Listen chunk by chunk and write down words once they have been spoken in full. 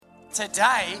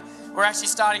today we're actually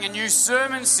starting a new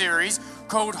sermon series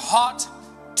called Hot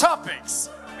Topics.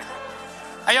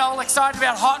 Are y'all excited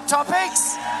about hot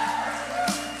topics?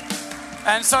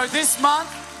 And so this month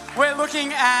we're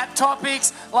looking at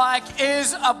topics like,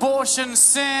 is abortion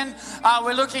sin?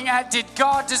 We're looking at, did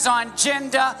God design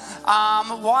gender?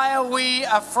 Why are we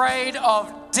afraid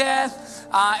of death?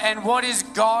 And what is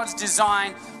God's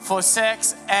design for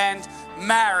sex and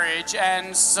marriage?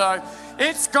 And so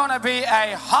it's gonna be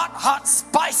a hot,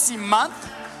 spicy month.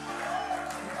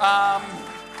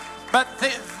 But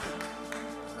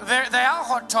they are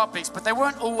hot topics, but they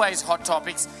weren't always hot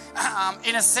topics.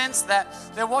 In a sense that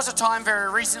there was a time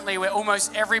very recently where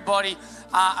almost everybody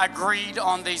agreed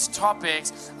on these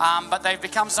topics, but they've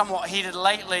become somewhat heated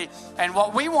lately. And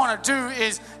what we want to do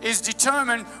is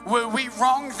determine, were we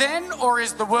wrong then, or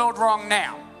is the world wrong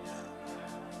now?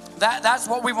 That's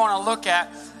what we want to look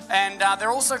at. And they're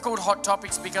also called hot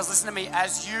topics because, listen to me,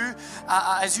 as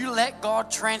you let God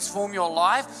transform your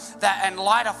life and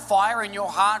light a fire in your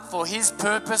heart for His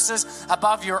purposes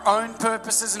above your own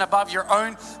purposes and above your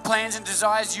own plans and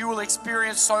desires, you will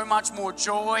experience so much more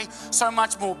joy, so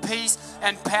much more peace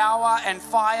and power and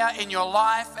fire in your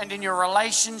life and in your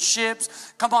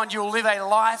relationships. Come on, you'll live a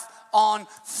life on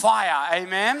fire.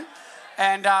 Amen.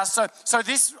 And so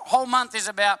this whole month is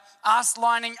about us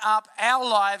lining up our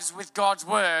lives with God's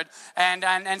word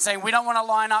and saying we don't want to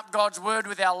line up God's word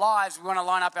with our lives. We want to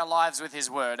line up our lives with His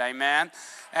word. Amen.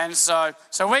 And so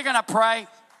we're going to pray.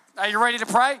 Are you ready to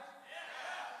pray?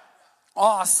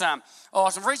 Awesome.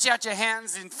 Reach out your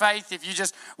hands in faith if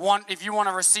you want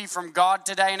to receive from God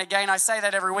today. And again, I say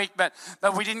that every week, but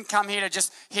we didn't come here to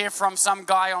just hear from some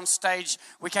guy on stage.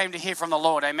 We came to hear from the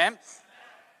Lord. Amen.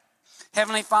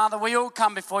 Heavenly Father, we all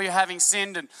come before you having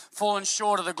sinned and fallen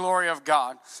short of the glory of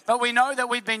God. But we know that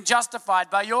we've been justified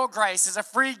by your grace as a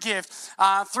free gift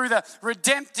through the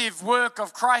redemptive work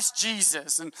of Christ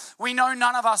Jesus. And we know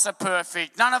none of us are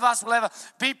perfect. None of us will ever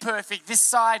be perfect this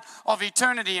side of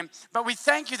eternity. But we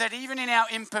thank you that even in our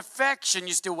imperfection,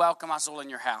 you still welcome us all in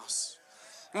your house.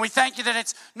 And we thank you that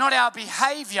it's not our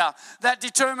behavior that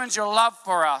determines your love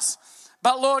for us.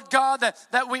 But Lord God,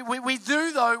 that we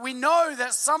do though, we know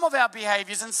that some of our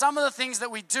behaviors and some of the things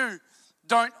that we do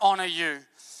don't honor you.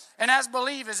 And as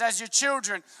believers, as your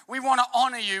children, we want to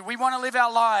honor you. We want to live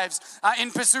our lives in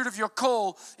pursuit of your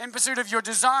call, in pursuit of your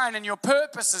design and your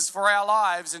purposes for our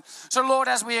lives. And so Lord,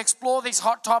 as we explore these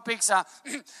hot topics,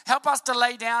 help us to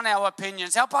lay down our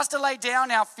opinions. Help us to lay down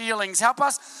our feelings. Help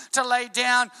us to lay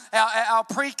down our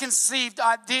preconceived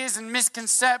ideas and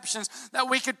misconceptions, that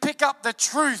we could pick up the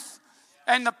truth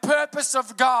and the purpose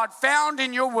of God found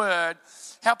in your word.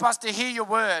 Help us to hear your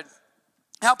word.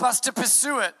 Help us to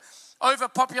pursue it over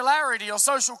popularity or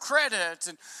social credit.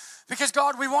 And because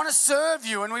God, we want to serve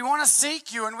you and we want to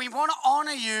seek you and we want to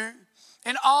honor you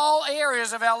in all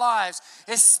areas of our lives,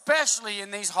 especially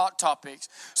in these hot topics.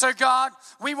 So God,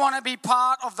 we want to be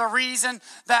part of the reason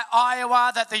that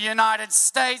Iowa, that the United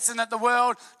States, and that the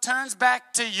world turns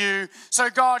back to you. So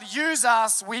God, use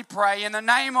us, we pray, in the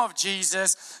name of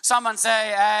Jesus. Someone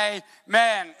say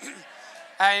amen.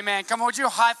 Amen. Come on, would you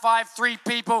high five 3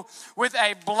 people with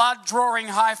a blood-drawing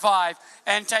high five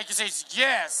and take your seats?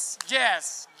 Yes,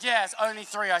 yes, yes. Only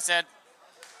 3, I said.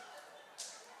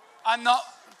 I'm not...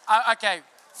 Okay,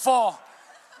 4.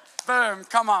 Boom,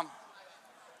 come on.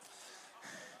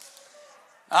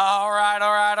 All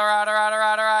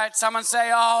right. Someone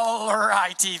say, all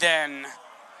righty then.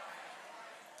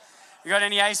 You got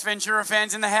any Ace Ventura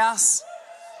fans in the house?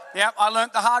 Yep, I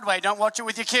learned the hard way. Don't watch it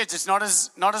with your kids. It's not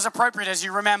as appropriate as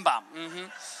you remember.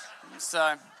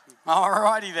 So, all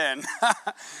righty then.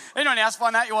 Anyone else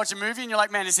find that? You watch a movie and you're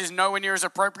like, man, this is nowhere near as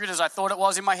appropriate as I thought it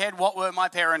was in my head. What were my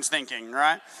parents thinking,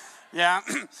 right? Yeah,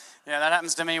 yeah, that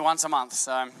happens to me once a month.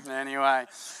 So anyway,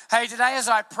 hey, today as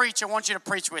I preach, I want you to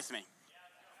preach with me.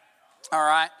 All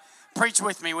right, preach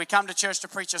with me. We come to church to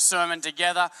preach a sermon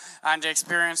together and to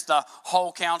experience the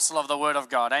whole counsel of the Word of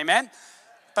God. Amen.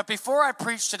 But before I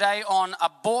preach today on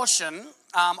abortion,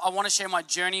 I want to share my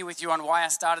journey with you on why I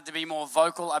started to be more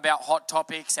vocal about hot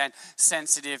topics and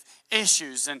sensitive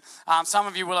issues. And some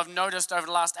of you will have noticed over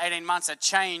the last 18 months a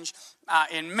change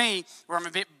in me, where I'm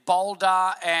a bit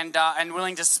bolder and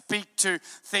willing to speak to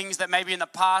things that maybe in the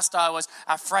past I was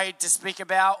afraid to speak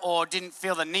about or didn't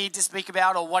feel the need to speak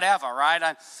about or whatever,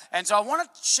 right? And so I want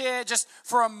to share just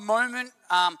for a moment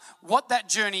what that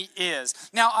journey is.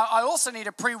 Now, I also need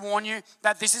to pre-warn you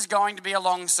that this is going to be a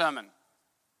long sermon.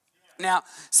 Now,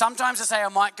 sometimes I say I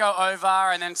might go over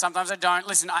and then sometimes I don't.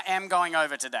 Listen, I am going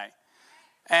over today.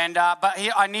 And but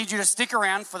here I need you to stick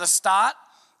around for the start,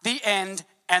 the end,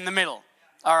 and the middle.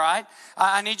 All right,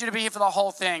 I need you to be here for the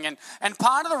whole thing, and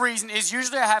part of the reason is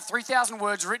usually I have 3,000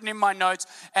 words written in my notes,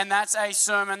 and that's a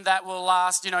sermon that will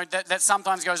last, that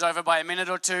sometimes goes over by a minute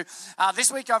or two.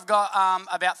 This week I've got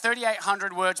about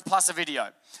 3,800 words plus a video.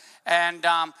 And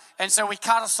so we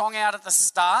cut a song out at the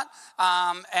start,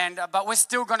 but we're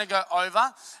still going to go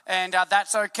over, and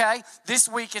that's okay. This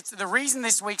week, the reason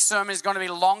this week's sermon is going to be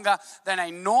longer than a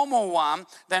normal one,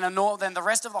 than the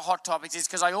rest of the hot topics, is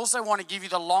because I also want to give you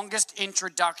the longest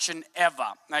introduction ever.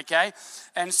 Okay,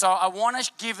 and so I want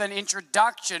to give an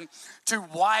introduction to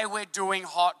why we're doing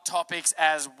hot topics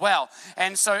as well.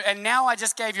 And now I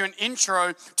just gave you an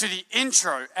intro to the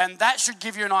intro, and that should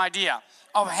give you an idea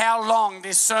of how long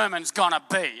this sermon's gonna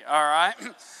be, all right?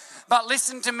 But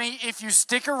listen to me, if you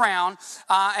stick around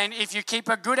and if you keep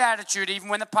a good attitude, even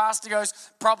when the pastor goes,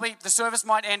 probably the service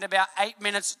might end about 8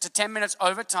 minutes to 10 minutes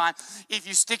over time. If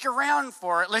you stick around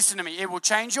for it, listen to me, it will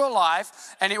change your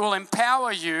life and it will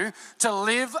empower you to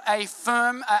live a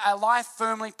life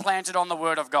firmly planted on the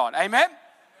Word of God. Amen?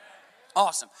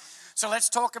 Awesome. So let's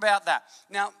talk about that.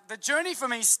 Now, the journey for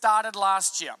me started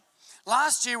last year.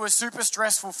 Last year was super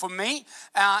stressful for me,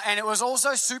 and it was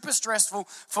also super stressful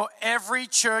for every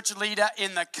church leader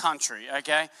in the country,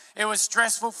 okay? It was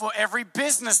stressful for every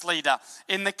business leader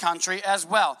in the country as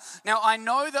well. Now, I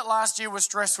know that last year was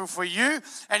stressful for you,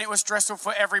 and it was stressful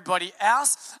for everybody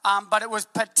else, but it was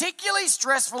particularly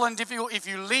stressful and difficult if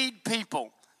you lead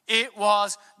people. It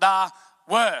was the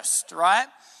worst, right?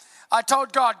 I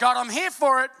told God, I'm here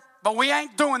for it, but we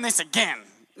ain't doing this again,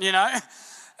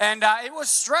 And it was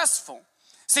stressful.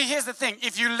 See, here's the thing.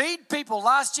 If you lead people,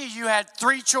 last year you had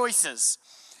 3 choices.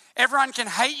 Everyone can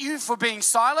hate you for being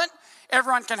silent,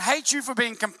 everyone can hate you for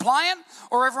being compliant,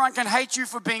 or everyone can hate you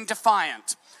for being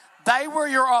defiant. They were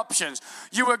your options.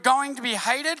 You were going to be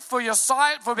hated for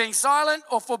being silent,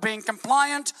 or for being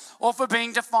compliant, or for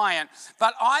being defiant.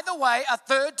 But either way,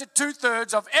 1/3 to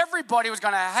 2/3 of everybody was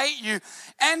going to hate you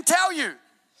and tell you.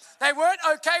 They weren't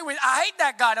okay with, I hate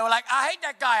that guy. They were like, I hate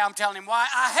that guy. I'm telling him why.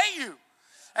 I hate you.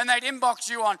 And they'd inbox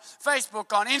you on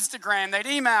Facebook, on Instagram. They'd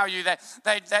email you.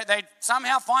 They'd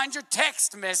somehow find your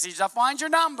text message. They'll find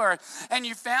your number. And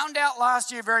you found out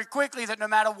last year very quickly that no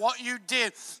matter what you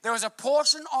did, there was a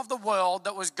portion of the world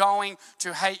that was going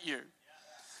to hate you.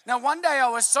 Now, one day I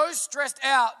was so stressed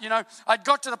out, I'd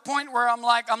got to the point where I'm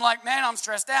like, man, I'm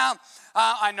stressed out.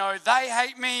 I know they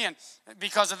hate me and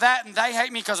because of that, and they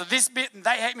hate me because of this bit, and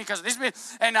they hate me because of this bit.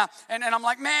 And I'm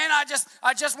like, man, I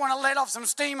just want to let off some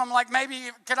steam. I'm like,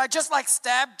 maybe, could I just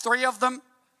stab 3 of them?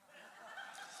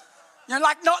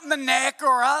 Not in the neck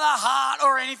or the heart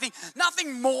or anything.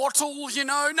 Nothing mortal,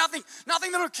 nothing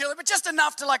that'll kill it, but just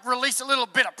enough to release a little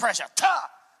bit of pressure.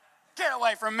 Get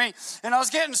away from me. And I was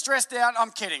getting stressed out.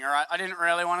 I'm kidding, all right? I didn't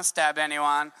really want to stab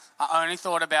anyone. I only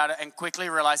thought about it and quickly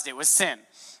realized it was sin.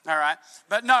 All right?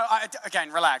 But no,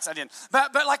 again, relax, I didn't.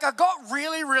 But I got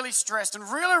really, really stressed and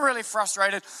really, really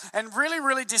frustrated and really,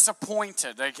 really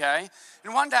disappointed, okay?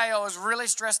 And one day I was really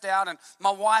stressed out, and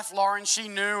my wife, Lauren, she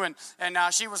knew, and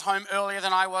she was home earlier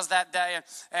than I was that day,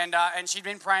 and she'd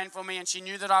been praying for me, and she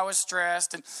knew that I was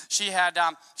stressed, and she had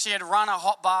run a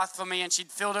hot bath for me, and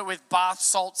she'd filled it with bath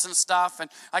salts and stuff,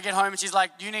 and I get home, and she's like,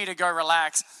 you need to go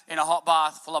relax in a hot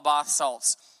bath full of bath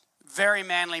salts. Very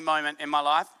manly moment in my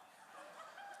life.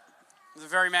 It was a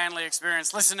very manly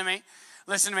experience. Listen to me.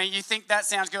 You think that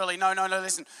sounds girly. No,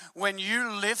 listen. When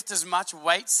you lift as much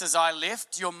weights as I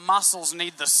lift, your muscles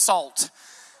need the salt.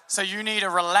 So you need to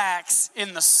relax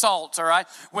in the salt, all right?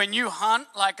 When you hunt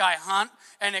like I hunt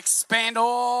and expand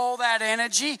all that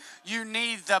energy, you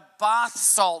need the bath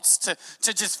salts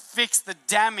to just fix the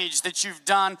damage that you've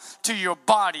done to your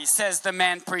body, says the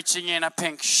man preaching in a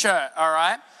pink shirt, all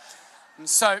right? And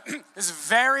so it's a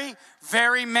very,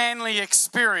 very manly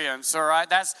experience, all right?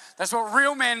 That's what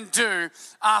real men do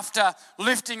after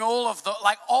lifting all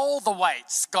the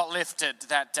weights got lifted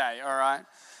that day, all right?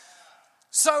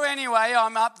 So anyway,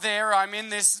 I'm up there. I'm in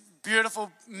this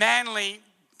beautiful, manly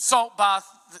salt bath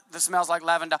that smells like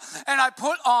lavender. And I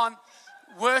put on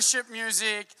worship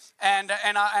music and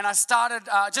I started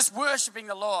just worshiping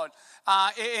the Lord.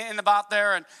 In the bath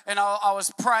there, and I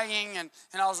was praying and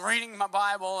I was reading my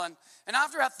Bible, and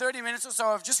after about 30 minutes or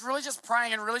so of just really just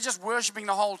praying and really just worshiping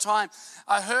the whole time,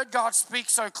 I heard God speak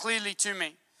so clearly to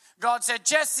me. God said,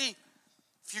 Jesse,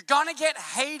 if you're gonna get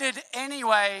hated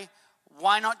anyway,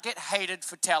 why not get hated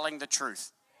for telling the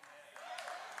truth?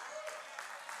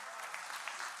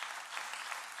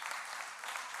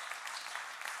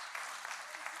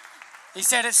 He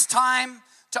said, it's time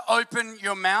to open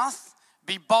your mouth.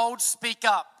 Be bold, speak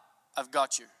up. I've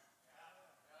got you.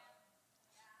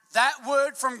 that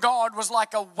word from God was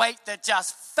like a weight that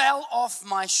just fell off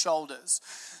my shoulders.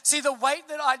 See, the weight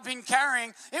that I'd been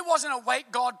carrying, it wasn't a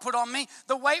weight God put on me.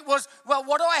 The weight was, well,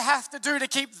 what do I have to do to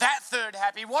keep that third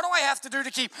happy? What do I have to do to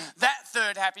keep that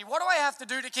third happy? What do I have to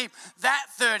do to keep that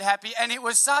third happy? And it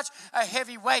was such a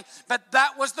heavy weight. But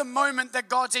that was the moment that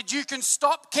God said, you can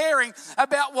stop caring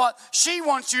about what she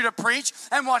wants you to preach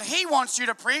and what he wants you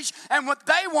to preach and what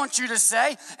they want you to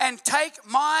say, and take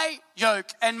my yoke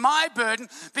and my burden,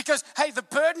 because hey, the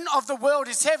burden of the world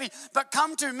is heavy, but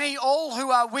come to me all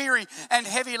who are weary and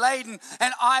heavy laden,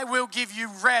 and I will give you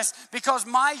rest, because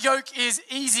my yoke is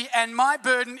easy and my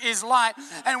burden is light.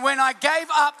 And when I gave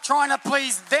up trying to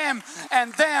please them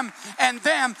and them and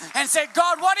them and said,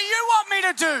 God, what do you want me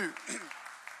to do?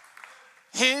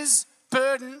 His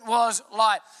burden was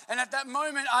light. And at that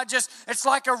moment, it's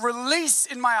like a release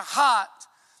in my heart.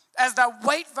 As the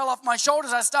weight fell off my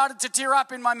shoulders, I started to tear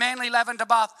up in my Manly lavender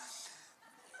bath.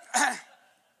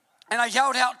 And I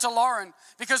yelled out to Lauren,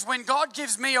 because when God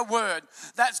gives me a word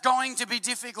that's going to be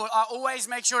difficult, I always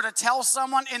make sure to tell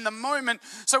someone in the moment,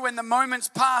 so when the moment's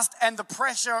passed and the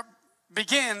pressure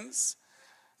begins,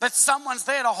 that someone's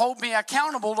there to hold me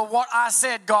accountable to what I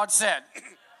said God said.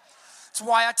 That's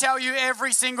why I tell you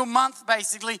every single month,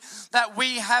 basically, that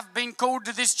we have been called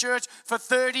to this church for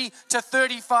 30 to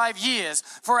 35 years.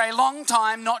 For a long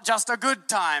time, not just a good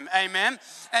time. Amen.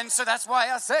 And so that's why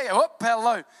I say, oh,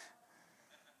 hello.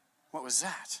 What was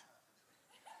that?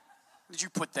 What did you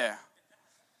put there?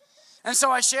 And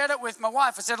so I shared it with my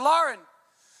wife. I said, Lauren,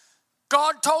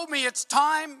 God told me it's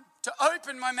time to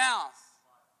open my mouth.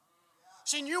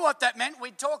 She knew what that meant.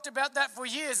 We'd talked about that for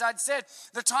years. I'd said,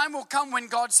 the time will come when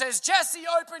God says, Jesse,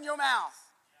 open your mouth.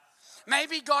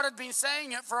 Maybe God had been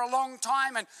saying it for a long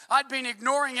time and I'd been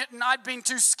ignoring it, and I'd been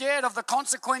too scared of the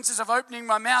consequences of opening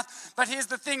my mouth. But here's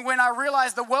the thing, when I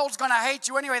realized the world's going to hate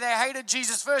you anyway, they hated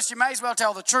Jesus first, you may as well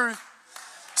tell the truth,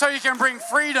 so you can bring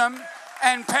freedom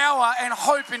and power and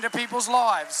hope into people's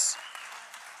lives.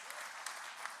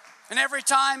 And every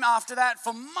time after that,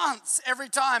 for months, every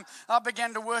time I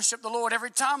began to worship the Lord,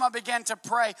 every time I began to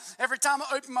pray, every time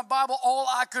I opened my Bible, all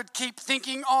I could keep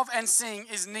thinking of and seeing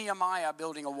is Nehemiah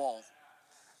building a wall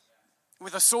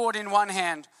with a sword in one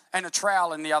hand and a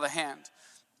trowel in the other hand.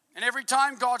 And every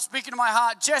time God's speaking to my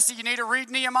heart, Jesse, you need to read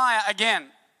Nehemiah again.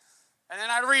 And then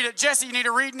I'd read it, Jesse, you need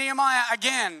to read Nehemiah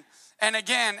again and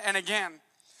again and again.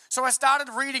 So I started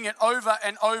reading it over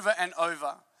and over and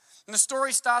over. And the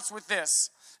story starts with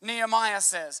this. Nehemiah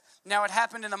says, now it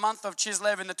happened in the month of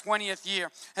Chislev in the 20th year,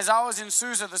 as I was in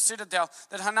Susa, the citadel,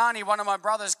 that Hanani, one of my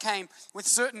brothers, came with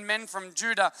certain men from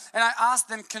Judah. And I asked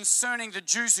them concerning the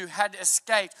Jews who had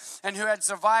escaped and who had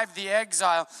survived the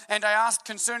exile. And I asked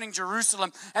concerning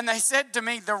Jerusalem. And they said to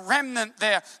me, the remnant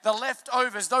there, the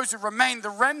leftovers, those who remain, the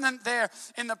remnant there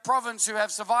in the province who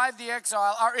have survived the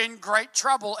exile are in great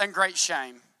trouble and great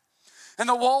shame. And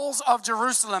the walls of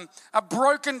Jerusalem are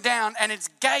broken down, and its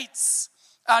gates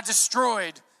are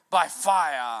destroyed by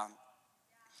fire.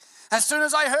 As soon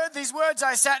as I heard these words,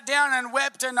 I sat down and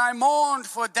wept, and I mourned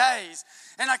for days.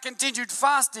 And I continued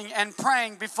fasting and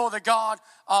praying before the God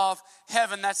of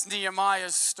heaven. That's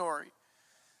Nehemiah's story.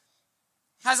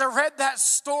 As I read that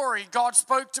story, God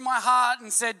spoke to my heart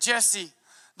and said, Jesse,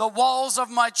 the walls of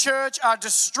my church are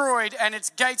destroyed and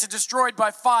its gates are destroyed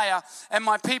by fire, and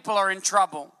my people are in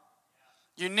trouble.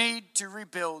 You need to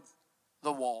rebuild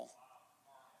the wall.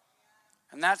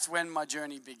 And that's when my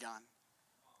journey began.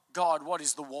 God, what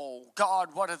is the wall? God,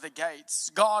 what are the gates?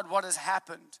 God, what has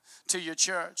happened to your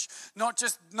church? Not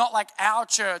like our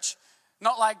church,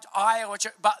 not like Iowa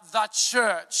church, but the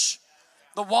church.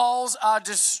 The walls are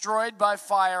destroyed by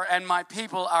fire and my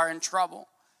people are in trouble.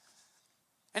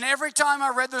 And every time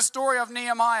I read the story of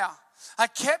Nehemiah, I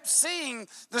kept seeing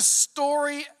the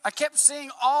story, I kept seeing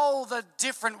all the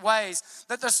different ways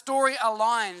that the story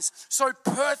aligns so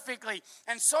perfectly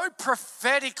and so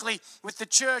prophetically with the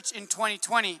church in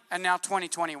 2020 and now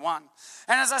 2021.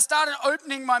 And as I started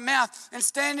opening my mouth and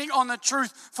standing on the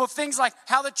truth for things like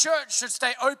how the church should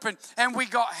stay open, and we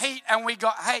got heat and we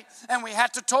got hate, and we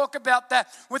had to talk about that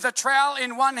with a trowel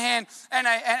in one hand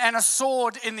and a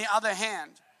sword in the other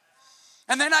hand.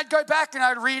 And then I'd go back and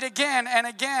I'd read again and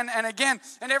again and again.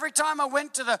 And every time I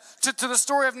went to the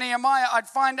story of Nehemiah, I'd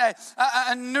find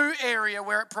a new area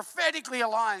where it prophetically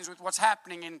aligns with what's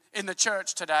happening in the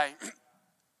church today.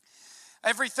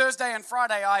 Every Thursday and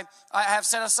Friday, I have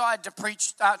set aside to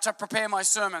preach, to prepare my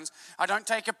sermons. I don't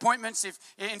take appointments.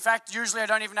 In fact, usually I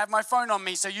don't even have my phone on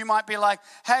me. So you might be like,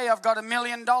 hey, I've got $1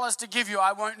 million to give you.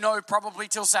 I won't know probably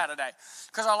till Saturday.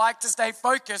 Because I like to stay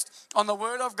focused on the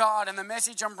Word of God and the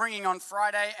message I'm bringing on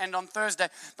Friday and on Thursday.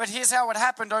 But here's how it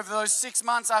happened over those 6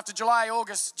 months after July,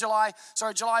 August,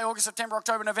 September,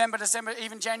 October, November, December,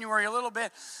 even January a little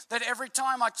bit, that every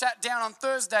time I sat down on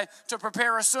Thursday to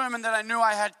prepare a sermon that I knew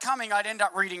I had coming, I'd end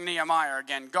up reading Nehemiah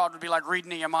again. God would be like, read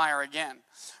Nehemiah again.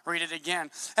 Read it again.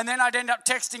 And then I'd end up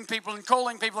texting people and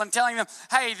calling people and telling them,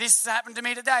 hey, this happened to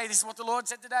me today. This is what the Lord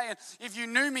said today. And if you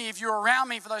knew me, if you were around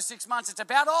me for those 6 months, it's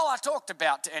about all I talked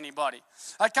about to anybody.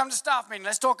 I'd come to staff meeting.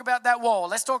 Let's talk about that wall.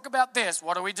 Let's talk about this.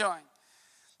 What are we doing?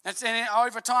 And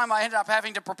over time, I ended up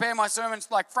having to prepare my sermons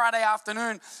like Friday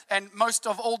afternoon and most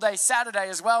of all day Saturday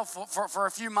as well for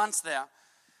a few months there.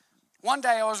 One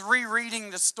day I was rereading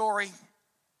the story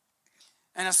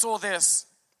and I saw this.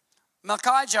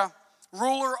 Malchijah,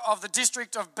 ruler of the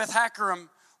district of Beth-Hakkerem,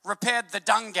 repaired the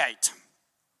dung gate.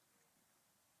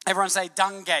 Everyone say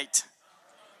dung gate.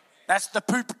 That's the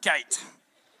poop gate.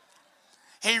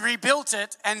 He rebuilt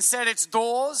it and set its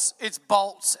doors, its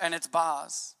bolts, and its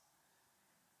bars.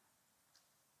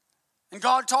 And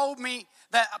God told me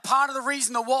that a part of the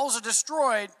reason the walls are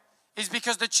destroyed is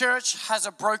because the church has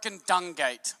a broken dung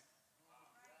gate.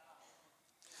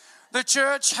 The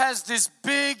church has this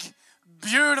big,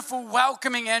 beautiful,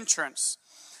 welcoming entrance.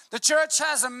 The church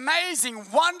has amazing,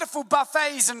 wonderful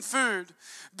buffets and food.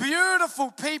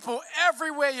 Beautiful people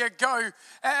everywhere you go.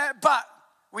 But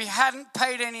we hadn't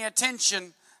paid any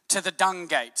attention to the dung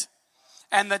gate.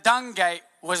 And the dung gate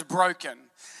was broken.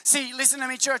 See, listen to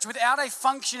me, church. Without a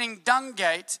functioning dung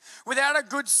gate, without a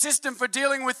good system for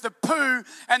dealing with the poo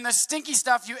and the stinky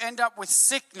stuff, you end up with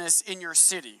sickness in your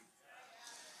city.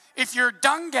 If your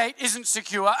dung gate isn't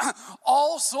secure,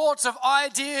 all sorts of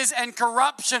ideas and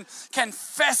corruption can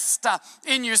fester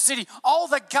in your city. All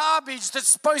the garbage that's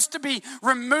supposed to be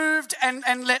removed and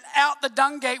let out the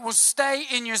dung gate will stay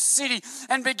in your city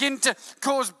and begin to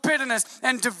cause bitterness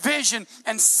and division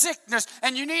and sickness.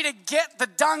 And you need to get the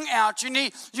dung out. You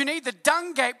need the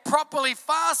dung gate properly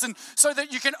fastened so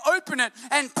that you can open it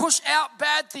and push out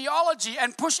bad theology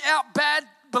and push out bad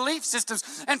belief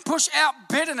systems and push out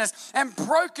bitterness and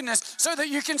brokenness so that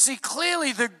you can see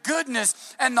clearly the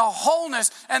goodness and the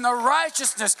wholeness and the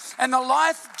righteousness and the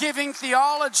life-giving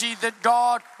theology that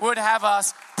God would have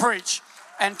us preach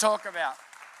and talk about.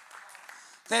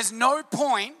 There's no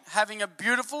point having a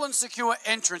beautiful and secure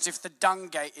entrance if the dung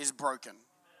gate is broken.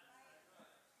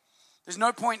 There's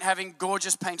no point having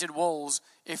gorgeous painted walls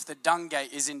if the dung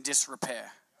gate is in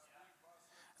disrepair.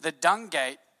 The dung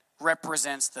gate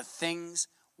represents the things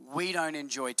we don't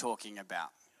enjoy talking about.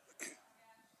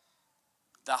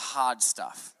 The hard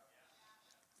stuff,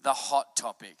 the hot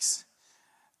topics.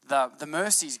 The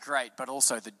mercy's great, but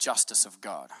also the justice of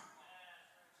God.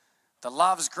 The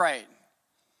love's great,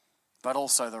 but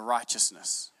also the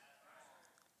righteousness.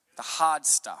 The hard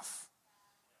stuff.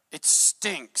 It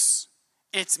stinks.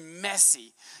 It's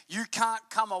messy. You can't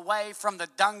come away from the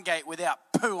dung gate without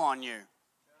poo on you.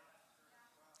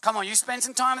 Come on, you spend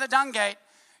some time at the dung gate.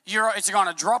 It's going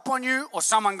to drop on you or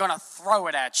someone's going to throw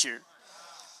it at you.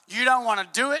 You don't want to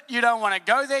do it. You don't want to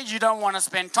go there. You don't want to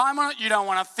spend time on it. You don't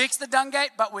want to fix the dung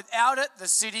gate. But without it, the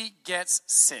city gets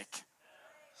sick.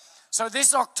 So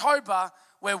this October,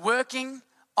 we're working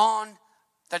on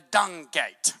the dung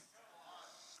gate.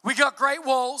 We got great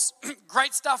walls,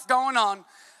 great stuff going on.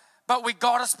 But we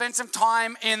got to spend some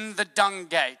time in the dung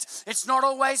gate. It's not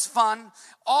always fun.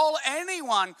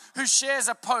 Anyone who shares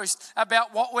a post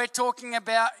about what we're talking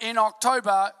about in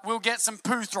October will get some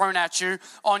poo thrown at you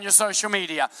on your social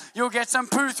media. You'll get some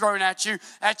poo thrown at you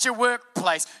at your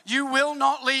workplace. You will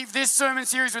not leave this sermon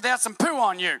series without some poo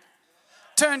on you.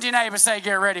 Turn to your neighbor, say,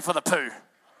 get ready for the poo.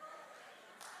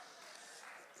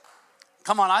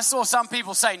 Come on, I saw some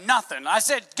people say nothing. I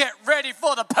said, get ready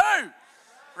for the poo,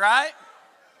 right?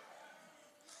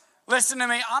 Listen to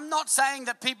me, I'm not saying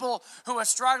that people who are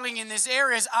struggling in these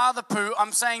areas are the poo.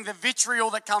 I'm saying the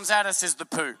vitriol that comes at us is the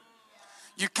poo.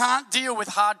 You can't deal with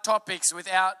hard topics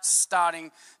without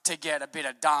starting to get a bit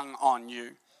of dung on you.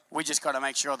 We just got to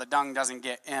make sure the dung doesn't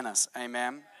get in us.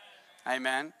 Amen?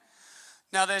 Amen.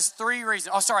 Now there's 3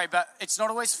 reasons. But it's not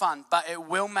always fun, but it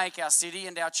will make our city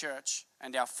and our church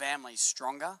and our families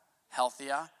stronger,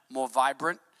 healthier, more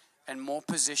vibrant, and more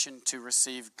positioned to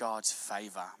receive God's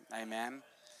favor. Amen.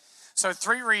 So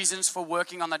 3 reasons for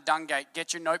working on the dung gate.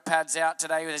 Get your notepads out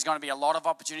today. There's going to be a lot of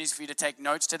opportunities for you to take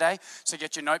notes today. So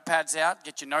get your notepads out.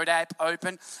 Get your note app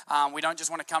open. We don't just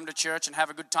want to come to church and have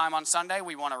a good time on Sunday.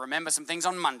 We want to remember some things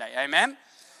on Monday. Amen?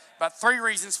 But 3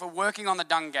 reasons for working on the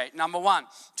dung gate. Number 1,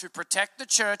 to protect the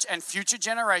church and future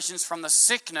generations from the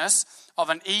sickness of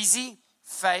an easy,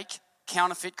 fake,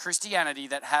 counterfeit Christianity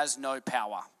that has no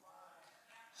power.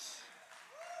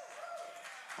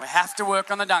 We have to work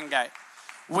on the dung gate.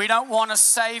 We don't want to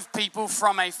save people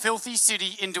from a filthy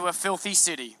city into a filthy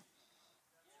city.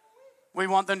 We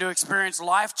want them to experience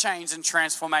life change and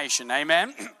transformation.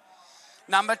 Amen?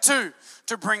 Number 2,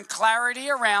 to bring clarity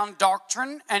around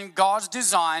doctrine and God's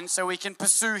design so we can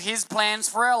pursue His plans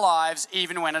for our lives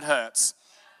even when it hurts.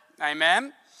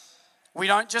 Amen? We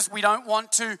don't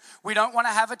want to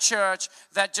have a church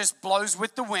that just blows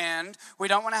with the wind. We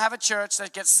don't want to have a church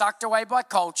that gets sucked away by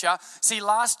culture. See, the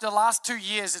last 2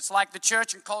 years, it's like the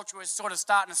church and culture was sort of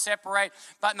starting to separate.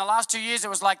 But in the last 2 years, it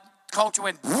was like culture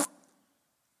went,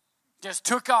 just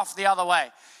took off the other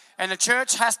way. And the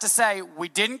church has to say, we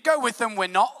didn't go with them. We're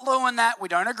not doing that. We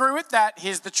don't agree with that.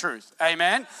 Here's the truth.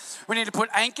 Amen. We need to put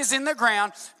anchors in the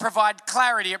ground, provide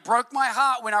clarity. It broke my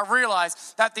heart when I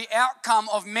realized that the outcome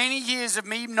of many years of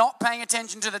me not paying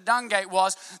attention to the dung gate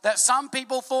was that some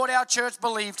people thought our church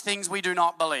believed things we do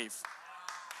not believe.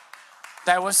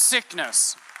 There was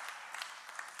sickness.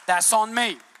 That's on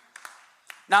me.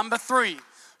 Number 3.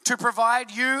 To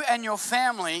provide you and your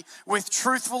family with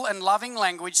truthful and loving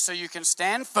language so you can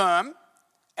stand firm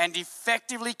and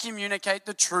effectively communicate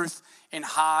the truth in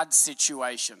hard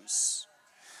situations.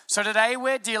 So today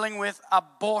we're dealing with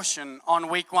abortion on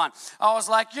week 1. I was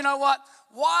like, you know what?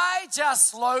 Why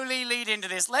just slowly lead into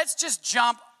this? Let's just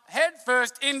jump head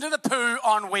first into the poo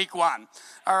on week 1.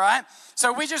 All right?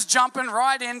 So we're just jumping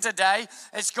right in today.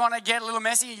 It's going to get a little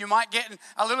messy. You might get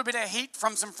a little bit of heat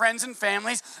from some friends and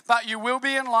families, but you will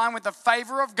be in line with the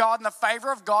favor of God, and the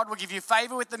favor of God will give you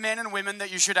favor with the men and women that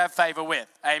you should have favor with.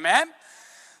 Amen?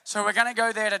 So we're going to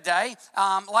go there today.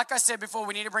 Like I said before,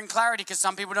 we need to bring clarity because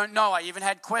some people don't know. I even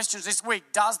had questions this week.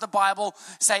 Does the Bible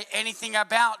say anything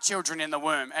about children in the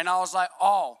womb? And I was like,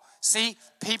 oh, see,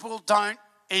 people don't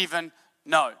even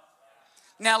know.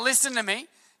 Now listen to me.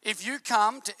 If you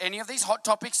come to any of these hot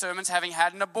topic sermons having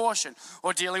had an abortion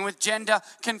or dealing with gender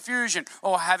confusion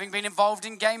or having been involved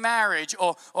in gay marriage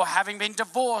or having been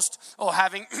divorced or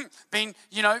having been,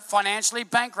 financially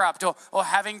bankrupt or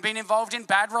having been involved in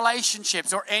bad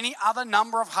relationships or any other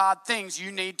number of hard things,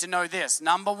 you need to know this.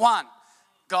 Number 1,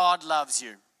 God loves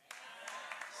you.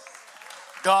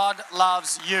 God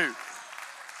loves you.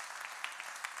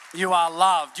 You are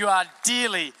loved. You are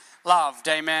dearly loved.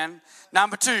 Amen.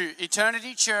 Number 2,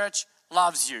 Eternity Church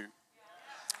loves you.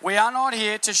 We are not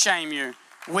here to shame you.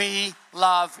 We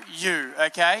love you,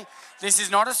 okay? This is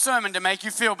not a sermon to make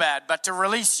you feel bad, but to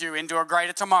release you into a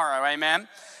greater tomorrow, amen?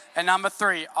 And number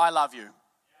 3, I love you,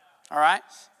 all right?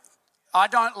 I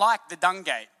don't like the dung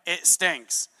gate. It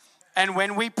stinks. And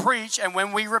when we preach and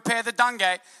when we repair the dung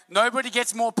gate, nobody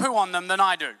gets more poo on them than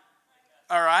I do,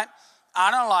 all right?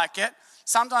 I don't like it.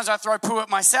 Sometimes I throw poo at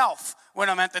myself when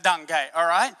I'm at the dung gate, all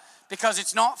right? Because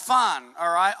it's not fun,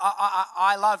 all right?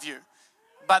 I love you.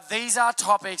 But these are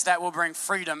topics that will bring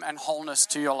freedom and wholeness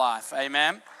to your life,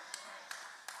 amen?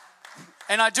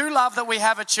 And I do love that we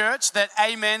have a church that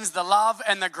amens the love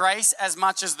and the grace as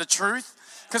much as the truth,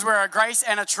 because we're a grace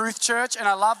and a truth church, and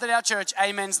I love that our church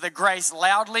amens the grace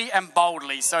loudly and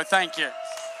boldly, so thank you.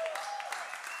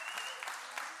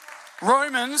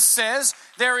 Romans says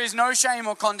there is no shame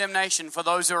or condemnation for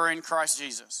those who are in Christ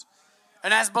Jesus.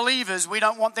 And as believers, we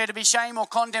don't want there to be shame or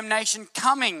condemnation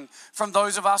coming from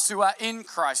those of us who are in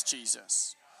Christ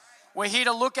Jesus. We're here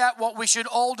to look at what we should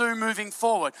all do moving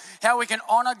forward, how we can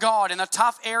honor God in the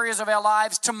tough areas of our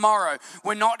lives tomorrow.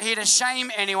 We're not here to shame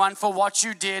anyone for what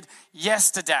you did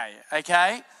yesterday,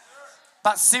 okay?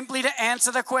 But simply to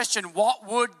answer the question, what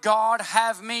would God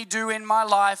have me do in my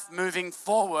life moving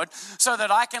forward so that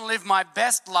I can live my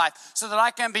best life, so that I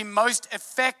can be most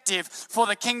effective for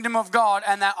the kingdom of God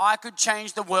and that I could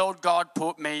change the world God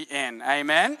put me in.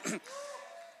 Amen?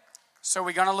 So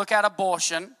we're going to look at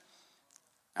abortion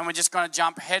and we're just going to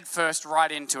jump headfirst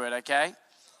right into it, okay?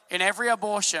 In every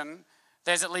abortion,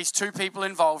 there's at least 2 people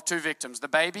involved, 2 victims, the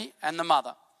baby and the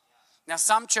mother. Now,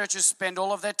 some churches spend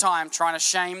all of their time trying to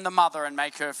shame the mother and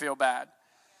make her feel bad.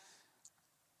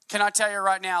 Can I tell you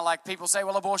right now, like people say,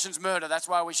 well, abortion's murder, that's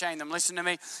why we shame them. Listen to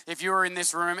me, if you were in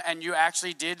this room and you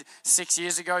actually did 6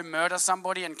 years ago murder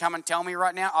somebody and come and tell me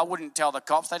right now, I wouldn't tell the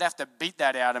cops. They'd have to beat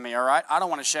that out of me, all right? I don't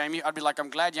want to shame you. I'd be like,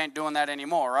 I'm glad you ain't doing that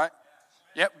anymore, right?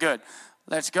 Yep, good.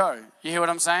 Let's go. You hear what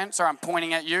I'm saying? Sorry, I'm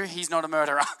pointing at you. He's not a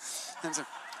murderer.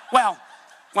 Well,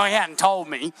 he hadn't told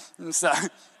me,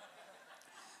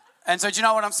 And so do you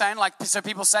know what I'm saying? Like, so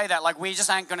people say that, like, we just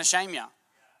ain't going to shame you,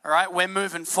 all right? We're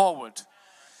moving forward.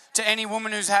 to any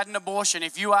woman who's had an abortion,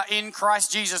 if you are in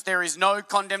Christ Jesus, there is no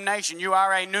condemnation. You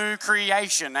are a new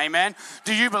creation. Amen.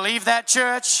 Do you believe that,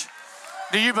 church?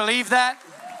 Do you believe that?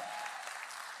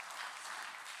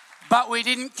 But we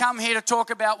didn't come here to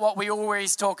talk about what we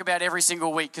always talk about every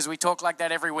single week, because we talk like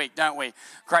that every week, don't we?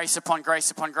 Grace upon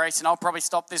grace upon grace. And I'll probably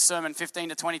stop this sermon 15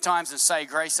 to 20 times and say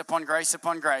grace upon grace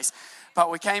upon grace. But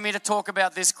we came here to talk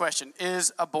about this question.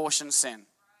 Is abortion sin?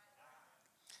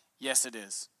 Yes, it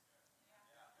is.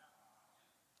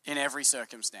 In every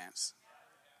circumstance.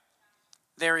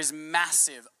 There is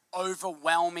massive,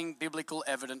 overwhelming biblical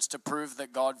evidence to prove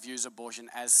that God views abortion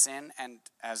as sin and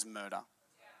as murder.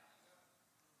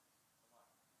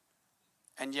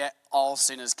 And yet all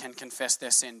sinners can confess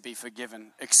their sin, be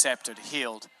forgiven, accepted,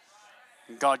 healed.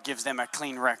 And God gives them a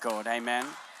clean record. Amen.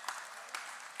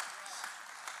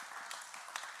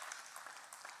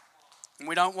 And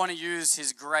we don't want to use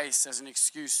his grace as an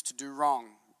excuse to do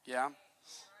wrong. Yeah?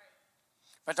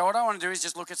 But what I want to do is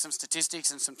just look at some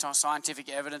statistics and some scientific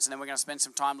evidence, and then we're going to spend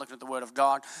some time looking at the Word of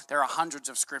God. There are hundreds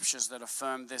of scriptures that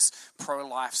affirm this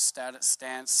pro-life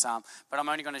stance, but I'm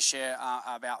only going to share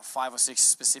about 5 or 6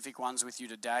 specific ones with you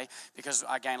today because,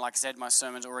 again, like I said, my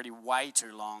sermon's already way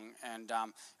too long, and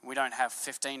we don't have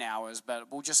 15 hours,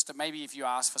 but we'll just, maybe if you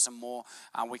ask for some more,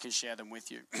 we can share them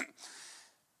with you.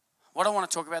 What I want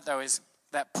to talk about, though, is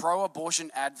that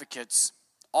pro-abortion advocates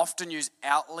often use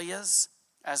outliers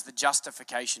as the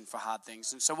justification for hard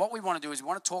things. And so what we want to do is we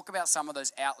want to talk about some of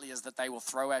those outliers that they will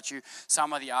throw at you,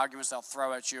 some of the arguments they'll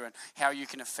throw at you, and how you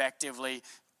can effectively,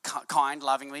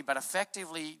 lovingly, but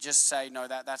effectively just say, no,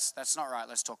 that's not right.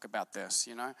 Let's talk about this,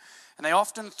 you know. And they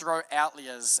often throw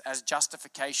outliers as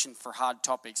justification for hard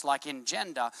topics. Like in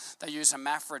gender, they use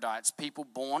hermaphrodites, people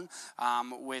born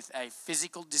with a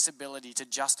physical disability, to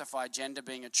justify gender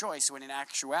being a choice, when in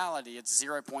actuality it's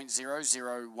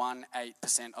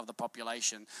 0.0018% of the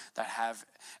population that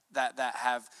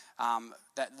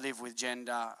live with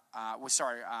gender.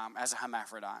 As a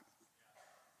hermaphrodite.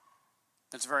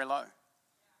 That's very low.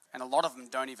 And a lot of them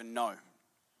don't even know.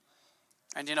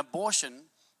 And in abortion,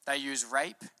 they use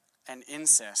rape and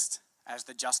incest as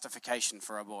the justification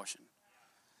for abortion.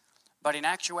 But in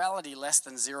actuality, less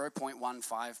than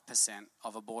 0.15%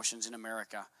 of abortions in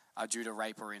America are due to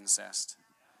rape or incest.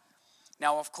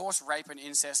 Now, of course, rape and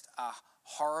incest are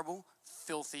horrible,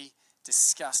 filthy,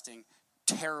 disgusting,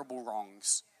 terrible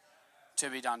wrongs to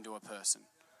be done to a person.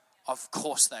 Of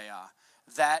course they are.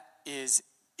 That is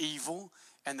evil.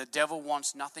 And the devil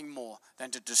wants nothing more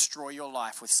than to destroy your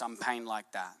life with some pain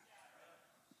like that.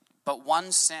 But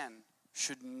one sin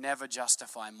should never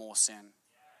justify more sin.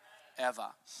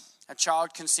 Ever. A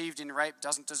child conceived in rape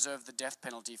doesn't deserve the death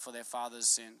penalty for their father's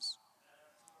sins.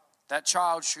 That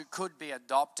child could be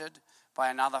adopted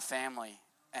by another family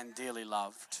and dearly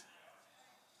loved.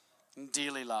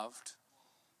 Dearly loved.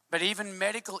 But even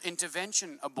medical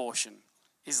intervention abortion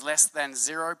is less than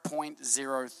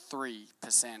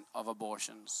 0.03% of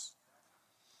abortions.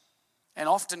 And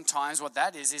oftentimes what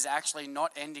that is actually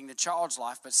not ending the child's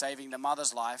life, but saving the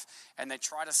mother's life. And they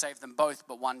try to save them both,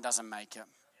 but one doesn't make it.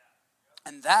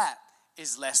 And that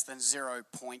is less than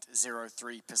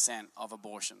 0.03% of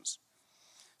abortions.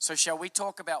 So shall we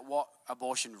talk about what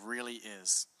abortion really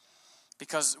is?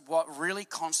 Because what really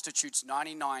constitutes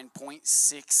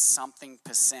 99.6 something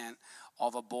percent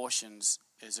of abortions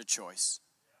is a choice.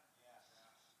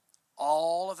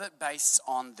 All of it based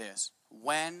on this.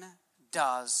 When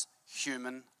does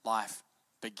human life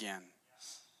begin?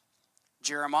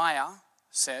 Jeremiah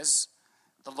says,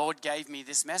 the Lord gave me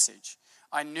this message.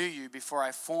 I knew you before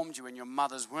I formed you in your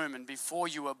mother's womb, and before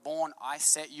you were born, I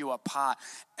set you apart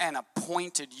and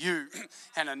appointed you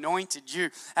and anointed you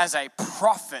as a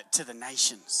prophet to the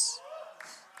nations.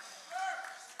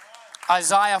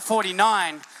 Isaiah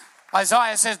 49,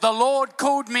 Isaiah says, the Lord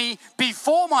called me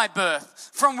before my birth.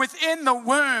 From within the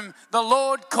womb, the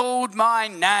Lord called my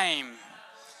name.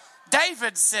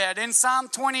 David said in Psalm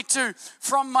 22,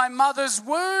 from my mother's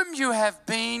womb you have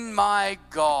been my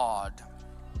God.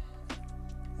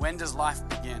 When does life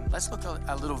begin? Let's look at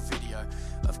a little video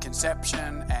of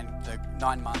conception and the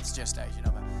 9 months gestation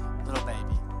of a little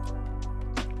baby.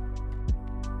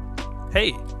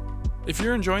 Hey, if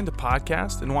you're enjoying the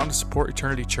podcast and want to support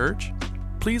Eternity Church,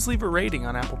 please leave a rating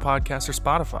on Apple Podcasts or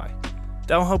Spotify.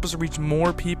 That will help us reach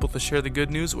more people to share the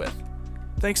good news with.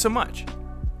 Thanks so much.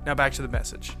 Now back to the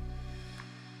message.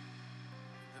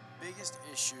 The biggest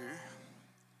issue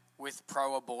with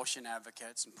pro-abortion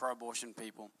advocates and pro-abortion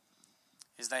people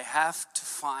is they have to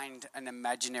find an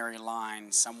imaginary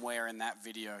line somewhere in that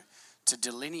video to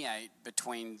delineate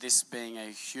between this being a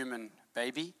human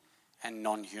baby and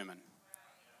non-human.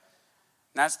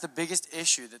 And that's the biggest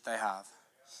issue that they have.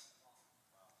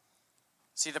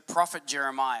 See, the prophet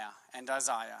Jeremiah and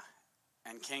Isaiah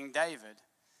and King David,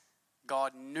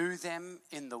 God knew them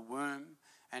in the womb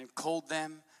and called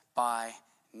them by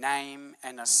name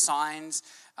and assigns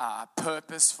a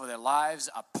purpose for their lives,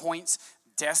 appoints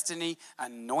destiny,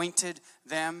 anointed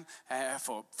them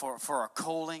for a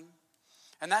calling.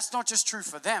 And that's not just true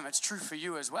for them, it's true for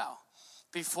you as well.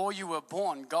 Before you were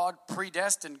born, God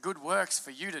predestined good works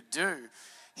for you to do.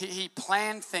 He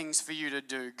planned things for you to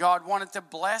do. God wanted to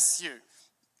bless you.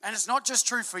 And it's not just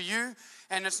true for you,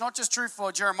 and it's not just true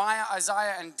for Jeremiah,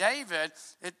 Isaiah, and David.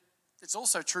 It's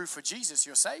also true for Jesus,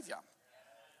 your Savior.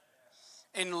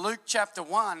 In Luke chapter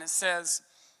 1, it says,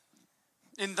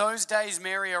 in those days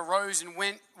Mary arose and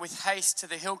went with haste to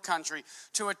the hill country,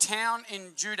 to a town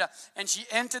in Judah. And she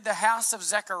entered the house of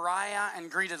Zechariah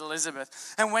and greeted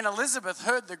Elizabeth. And when Elizabeth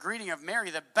heard the greeting of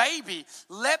Mary, the baby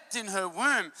leapt in her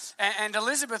womb. And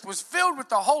Elizabeth was filled with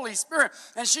the Holy Spirit.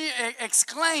 And she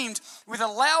exclaimed with a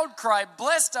loud cry,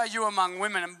 "Blessed are you among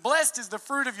women, and blessed is the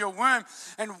fruit of your womb.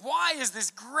 And why is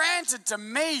this granted to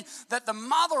me, that the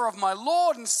mother of my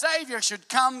Lord and Savior should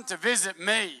come to visit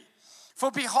me? For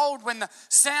behold, when the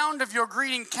sound of your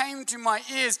greeting came to my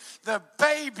ears, the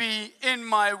baby in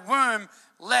my womb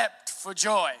leapt for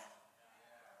joy."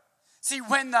 See,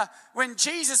 when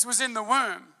Jesus was in the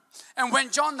womb, and when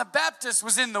John the Baptist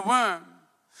was in the womb,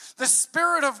 the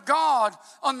Spirit of God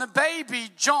on the baby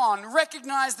John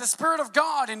recognized the Spirit of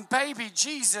God in baby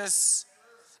Jesus,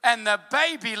 and the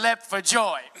baby leapt for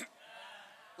joy.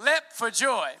 Leapt for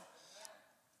joy.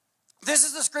 This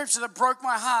is the scripture that broke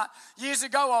my heart. Years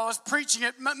ago, I was preaching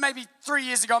it, maybe 3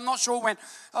 years ago, I'm not sure when.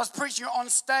 I was preaching it on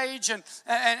stage, and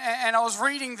I was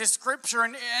reading this scripture,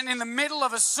 and in the middle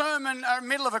of a sermon,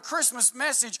 middle of a Christmas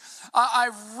message, I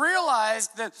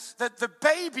realized that the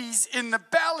babies in the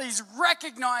bellies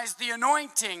recognized the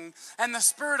anointing and the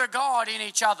Spirit of God in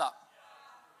each other.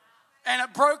 And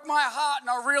it broke my heart, and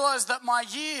I realized that my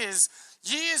years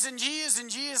and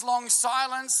years long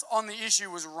silence on the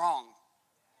issue was wrong.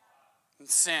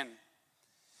 Sin.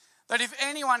 That if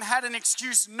anyone had an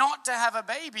excuse not to have a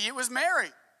baby, it was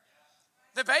Mary.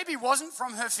 The baby wasn't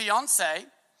from her fiance.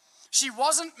 She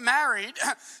wasn't married.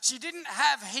 She didn't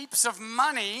have heaps of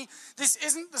money. This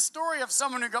isn't the story of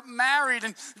someone who got married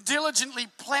and diligently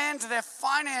planned their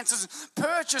finances,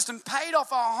 purchased and paid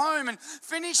off a home and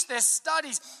finished their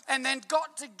studies, and then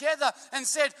got together and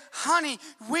said, "Honey,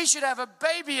 we should have a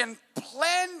baby," and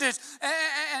planned it.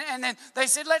 And then they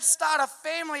said, "Let's start a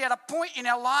family at a point in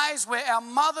our lives where our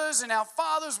mothers and our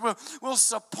fathers will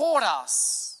support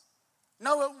us."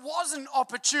 No, it wasn't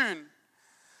opportune.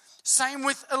 Same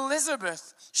with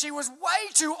Elizabeth. She was way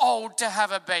too old to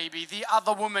have a baby, the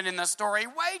other woman in the story.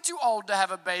 Way too old to have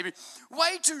a baby.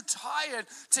 Way too tired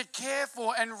to care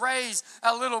for and raise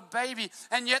a little baby.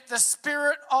 And yet the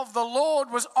Spirit of the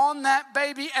Lord was on that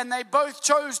baby, and they both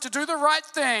chose to do the right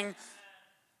thing.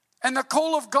 And the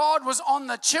call of God was on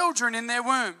the children in their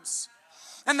wombs.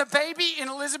 And the baby in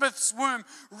Elizabeth's womb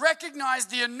recognized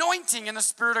the anointing and the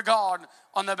Spirit of God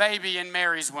on the baby in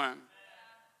Mary's womb.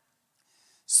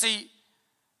 See,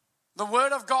 the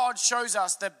Word of God shows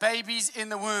us that babies in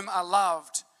the womb are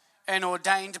loved and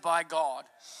ordained by God.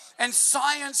 And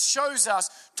science shows us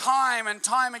time and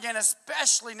time again,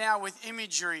 especially now with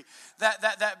imagery,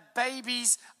 that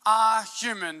babies are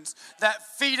humans,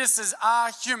 that fetuses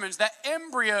are humans, that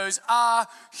embryos are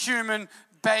human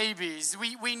babies.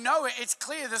 We know it. It's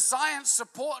clear. The science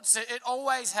supports it. It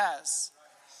always has.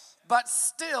 But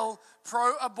still,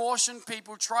 pro-abortion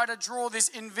people try to draw this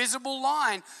invisible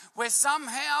line where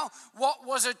somehow what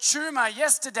was a tumor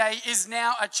yesterday is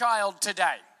now a child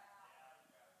today.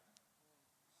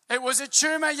 It was a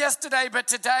tumor yesterday, but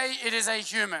today it is a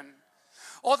human.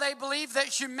 Or they believe that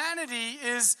humanity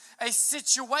is a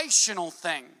situational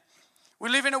thing. We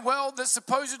live in a world that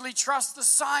supposedly trusts the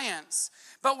science,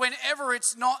 but whenever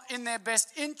it's not in their best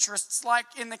interests, like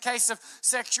in the case of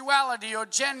sexuality or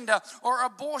gender or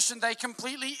abortion, they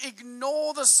completely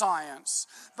ignore the science.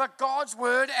 But God's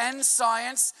word and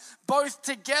science both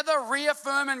together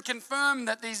reaffirm and confirm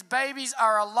that these babies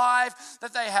are alive,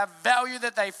 that they have value,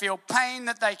 that they feel pain,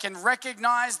 that they can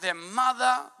recognize their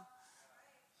mother.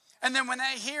 And then when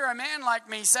they hear a man like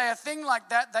me say a thing like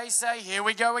that, they say, "Here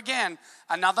we go again,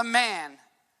 another man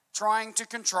trying to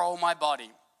control my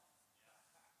body."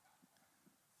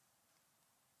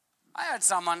 I had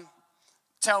someone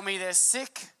tell me they're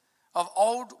sick of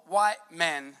old white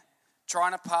men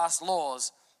trying to pass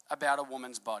laws about a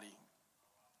woman's body.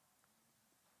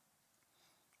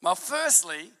 Well,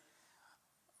 firstly,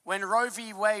 when Roe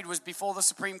v. Wade was before the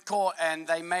Supreme Court and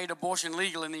they made abortion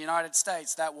legal in the United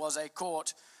States, that was a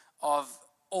court of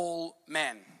all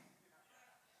men.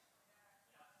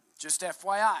 Just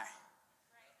FYI.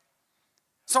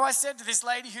 So I said to this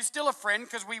lady, who's still a friend,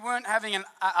 because we weren't having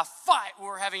a fight, we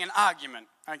were having an argument,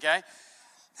 okay?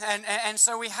 And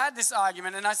so we had this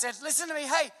argument, and I said, listen to me,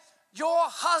 hey, your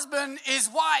husband is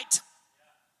white.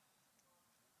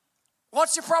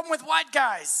 What's your problem with white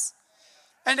guys?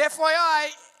 And FYI,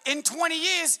 in 20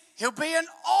 years, he'll be an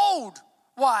old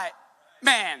white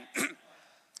man.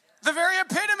 The very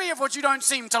epitome of what you don't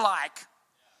seem to like.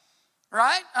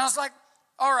 Right? And I was like,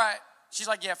 all right. She's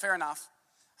like, yeah, fair enough.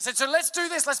 I said, so let's do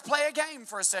this. Let's play a game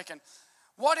for a second.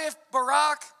 What if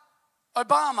Barack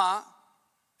Obama,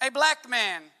 a black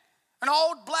man, an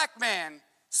old black man,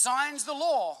 signs the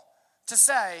law to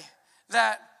say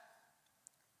that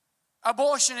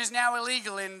abortion is now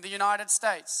illegal in the United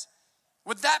States?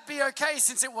 Would that be okay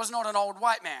since it was not an old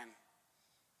white man?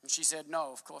 And she said,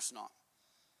 no, of course not.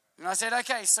 And I said,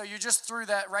 okay, so you just threw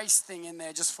that race thing in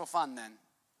there just for fun then?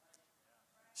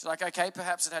 She's like, okay,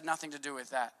 perhaps it had nothing to do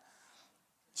with that.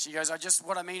 She goes,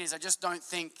 what I mean is I just don't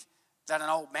think that an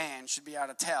old man should be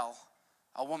able to tell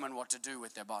a woman what to do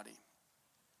with their body.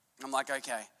 I'm like,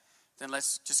 okay, then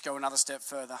let's just go another step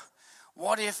further.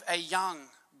 What if a young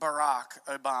Barack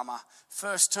Obama,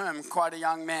 first term, quite a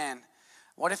young man,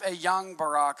 what if a young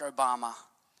Barack Obama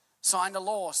signed a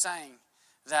law saying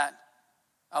that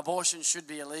abortion should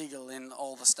be illegal in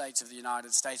all the states of the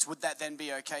United States? Would that then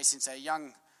be okay since a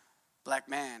young black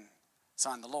man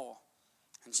signed the law?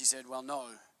 And she said, well, no.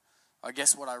 I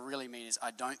guess what I really mean is I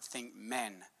don't think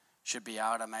men should be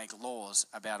able to make laws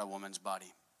about a woman's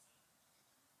body.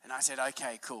 And I said,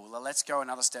 okay, cool. Well, let's go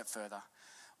another step further.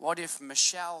 What if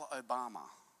Michelle Obama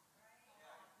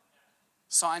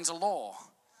signs a law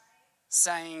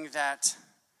saying that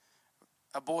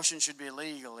abortion should be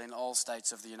illegal in all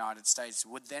states of the United States?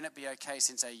 Would then it be okay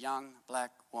since a young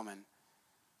black woman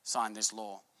signed this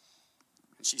law?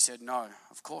 And she said, no,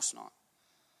 of course not.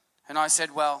 And I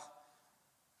said, well,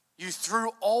 you threw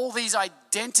all these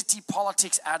identity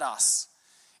politics at us.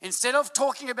 Instead of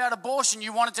talking about abortion,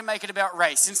 you wanted to make it about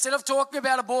race. Instead of talking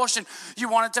about abortion, you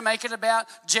wanted to make it about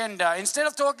gender. Instead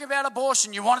of talking about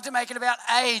abortion, you wanted to make it about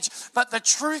age. But the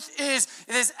truth is,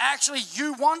 it is actually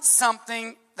you want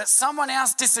something that someone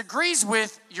else disagrees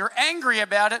with. You're angry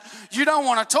about it. You don't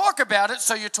want to talk about it,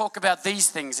 so you talk about these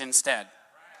things instead.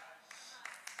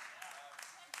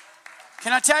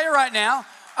 Can I tell you right now,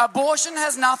 abortion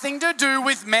has nothing to do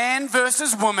with man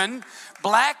versus woman,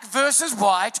 black versus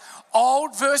white,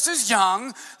 old versus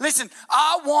young. Listen,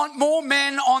 I want more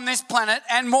men on this planet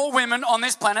and more women on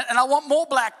this planet, and I want more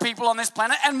black people on this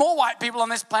planet and more white people on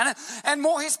this planet and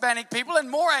more Hispanic people and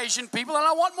more Asian people, and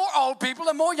I want more old people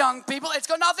and more young people. It's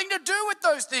got nothing to do with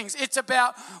those things. It's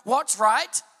about what's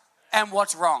right and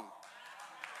what's wrong.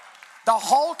 The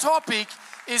whole topic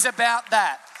is about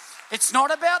that. It's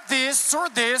not about this or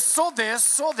this or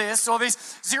this or this or this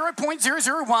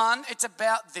 0.001. It's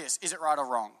about this. Is it right or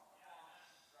wrong?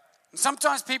 And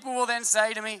sometimes people will then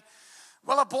say to me,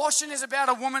 well, abortion is about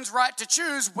a woman's right to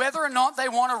choose whether or not they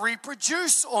want to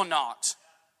reproduce or not.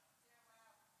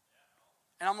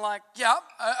 And I'm like, yeah,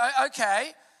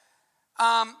 okay.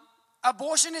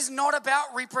 Abortion is not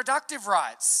about reproductive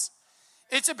rights.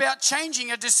 It's about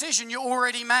changing a decision you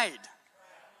already made.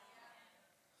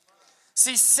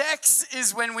 See, sex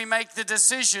is when we make the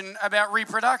decision about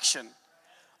reproduction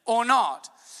or not.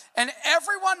 And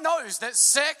everyone knows that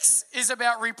sex is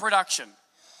about reproduction.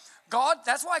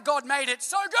 That's why God made it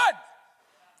so good.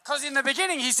 Because in the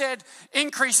beginning he said,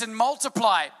 increase and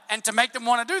multiply. And to make them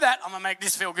want to do that, I'm going to make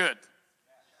this feel good.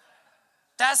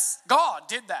 God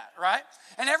did that, right?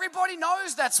 And everybody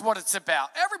knows that's what it's about.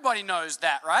 Everybody knows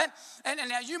that, right? And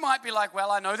now you might be like, well,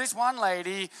 I know this one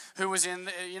lady who was in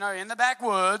the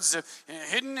backwoods,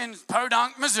 hidden in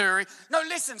Podunk, Missouri. No,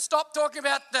 listen, stop talking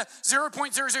about the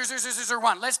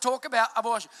 0.00001. Let's talk about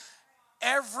abortion.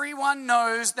 Everyone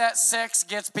knows that sex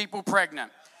gets people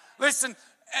pregnant. Listen,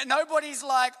 nobody's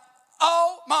like,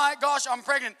 oh my gosh, I'm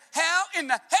pregnant. How in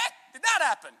the heck did that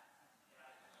happen?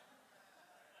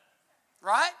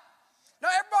 Right? No,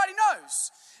 everybody knows.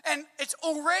 And it's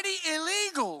already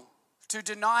illegal to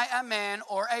deny a man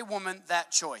or a woman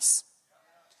that choice.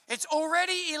 It's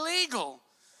already illegal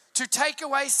to take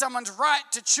away someone's right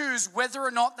to choose whether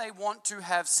or not they want to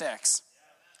have sex.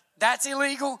 That's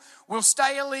illegal, will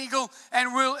stay illegal,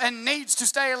 and needs to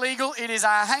stay illegal. It is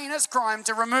a heinous crime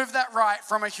to remove that right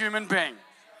from a human being.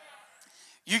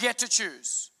 You get to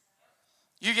choose.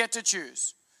 You get to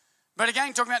choose. But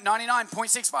again, talking about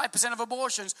 99.65% of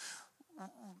abortions,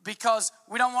 because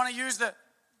we don't want to use the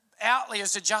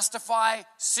outliers to justify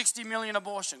 60 million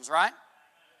abortions, right?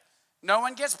 No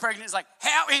one gets pregnant. It's like,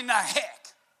 how in the heck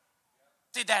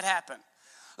did that happen?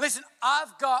 Listen,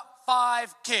 I've got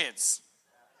 5 kids.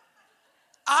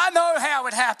 I know how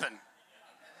it happened.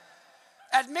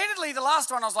 Admittedly, the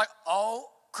last one I was like, oh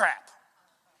crap.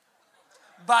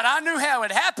 But I knew how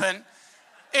it happened.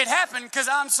 It happened because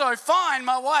I'm so fine,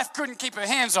 my wife couldn't keep her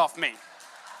hands off me.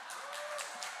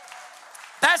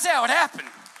 That's how it happened.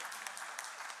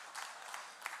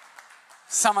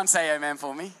 Someone say amen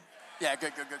for me. Yeah,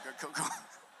 good, cool.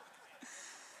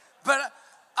 But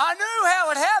I knew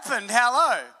how it happened.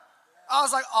 Hello. I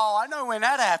was like, oh, I know when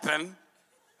that happened.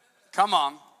 Come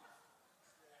on.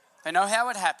 They know how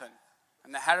it happened.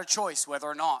 And they had a choice whether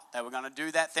or not they were going to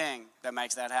do that thing that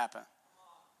makes that happen.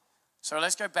 So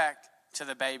let's go back to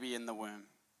the baby in the womb.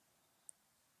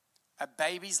 A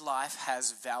baby's life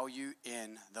has value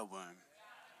in the womb.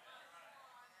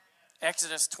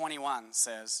 Exodus 21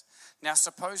 says, now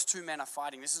suppose 2 men are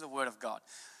fighting. This is the word of God.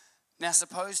 Now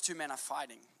suppose 2 men are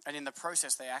fighting, and in the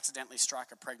process they accidentally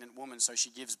strike a pregnant woman, so she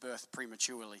gives birth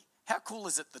prematurely. How cool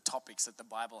is it, the topics that the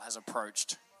Bible has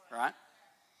approached, right?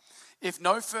 If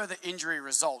no further injury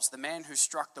results, the man who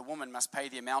struck the woman must pay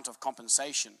the amount of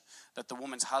compensation that the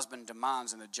woman's husband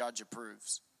demands and the judge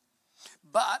approves.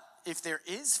 But if there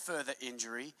is further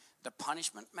injury, the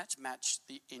punishment must match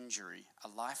the injury. A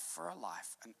life for a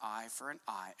life, an eye for an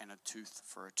eye, and a tooth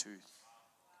for a tooth.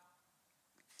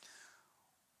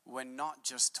 We're not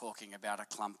just talking about a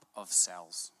clump of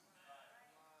cells,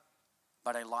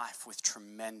 but a life with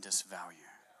tremendous value.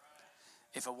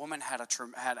 If a woman had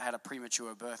a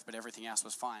premature birth but everything else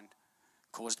was fine,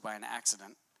 caused by an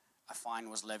accident, a fine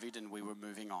was levied and we were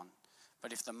moving on.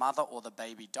 But if the mother or the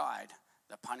baby died,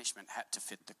 the punishment had to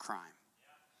fit the crime.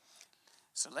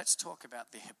 So let's talk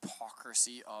about the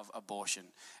hypocrisy of abortion.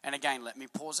 And again, let me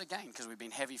pause again because we've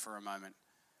been heavy for a moment.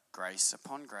 Grace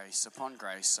upon grace upon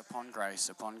grace upon grace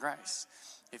upon grace.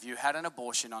 If you had an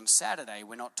abortion on Saturday,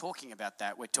 we're not talking about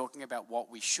that. We're talking about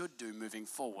what we should do moving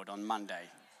forward on Monday.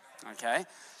 Okay?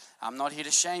 I'm not here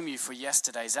to shame you for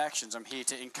yesterday's actions. I'm here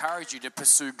to encourage you to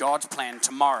pursue God's plan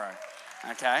tomorrow.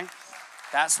 Okay?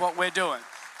 That's what we're doing.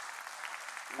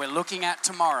 We're looking at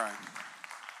tomorrow.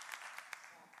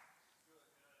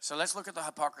 So let's look at the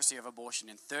hypocrisy of abortion.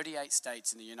 In 38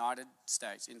 states in the United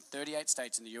States, in 38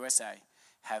 states in the USA,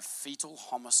 have fetal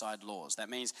homicide laws. That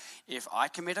means if I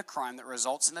commit a crime that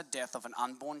results in the death of an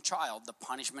unborn child, the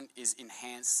punishment is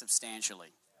enhanced substantially.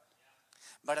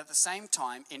 But at the same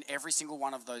time, in every single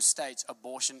one of those states,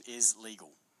 abortion is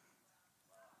legal.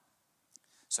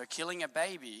 So killing a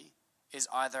baby is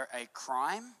either a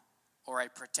crime or a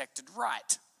protected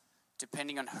right,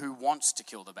 depending on who wants to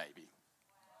kill the baby.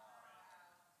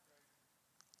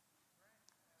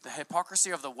 The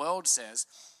hypocrisy of the world says,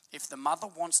 if the mother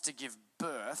wants to give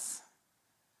birth,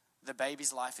 the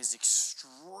baby's life is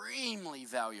extremely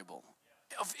valuable,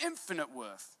 of infinite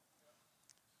worth.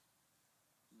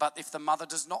 But if the mother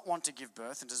does not want to give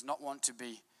birth and does not want to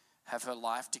have her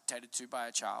life dictated to by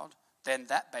a child, then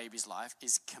that baby's life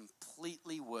is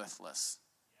completely worthless.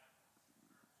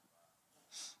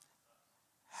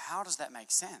 How does that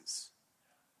make sense?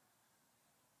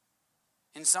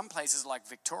 In some places like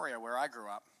Victoria, where I grew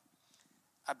up,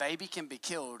 a baby can be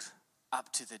killed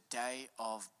up to the day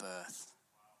of birth.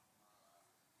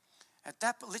 At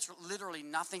that, literally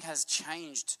nothing has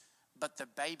changed but the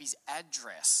baby's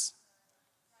address.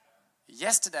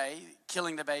 Yesterday,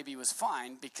 killing the baby was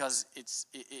fine because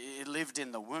it lived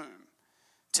in the womb.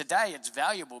 Today, it's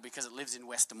valuable because it lives in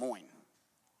West Des Moines.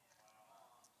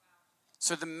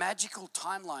 So the magical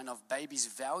timeline of baby's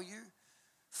value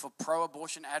for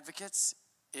pro-abortion advocates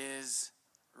is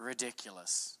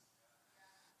ridiculous.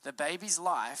 The baby's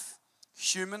life,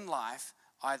 human life,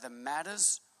 either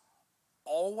matters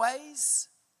always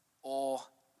or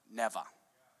never.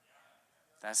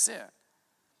 That's it.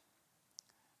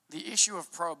 The issue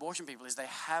of pro-abortion people is they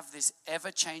have this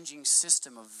ever-changing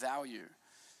system of value.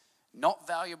 Not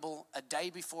valuable a day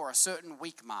before a certain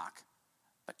week mark,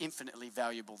 but infinitely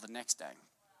valuable the next day.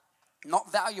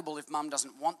 Not valuable if mum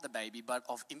doesn't want the baby, but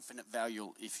of infinite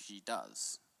value if she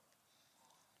does.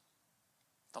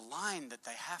 The line that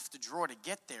they have to draw to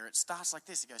get there, it starts like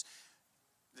this. It goes,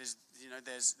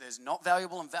 there's not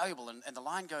valuable and valuable, and the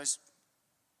line goes,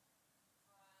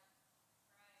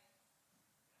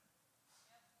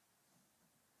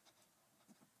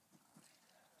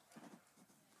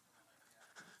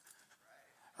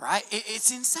 right?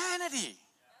 It's insanity.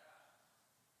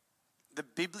 The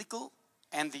biblical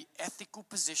and the ethical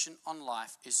position on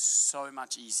life is so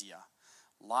much easier.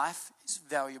 Life is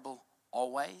valuable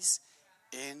always,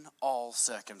 in all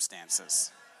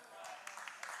circumstances.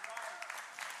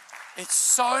 It's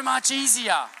so much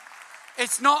easier.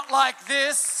 It's not like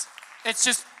this. It's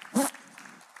just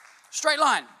straight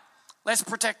line. Let's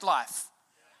protect life.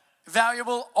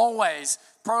 Valuable always.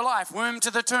 Pro-life, womb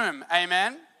to the tomb.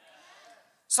 Amen.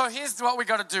 So here's what we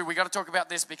got to do. We got to talk about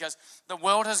this because the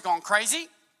world has gone crazy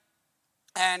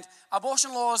and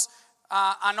abortion laws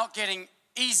are not getting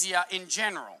easier in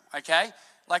general, okay?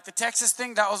 Like the Texas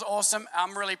thing, that was awesome.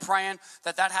 I'm really praying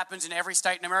that happens in every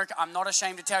state in America. I'm not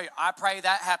ashamed to tell you, I pray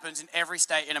that happens in every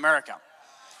state in America.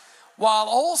 While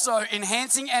also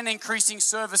enhancing and increasing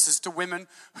services to women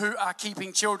who are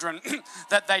keeping children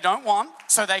that they don't want,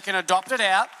 so they can adopt it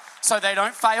out, so they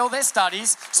don't fail their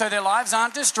studies, so their lives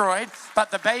aren't destroyed,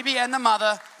 but the baby and the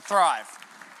mother thrive.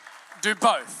 Do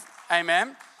both.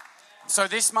 Amen. So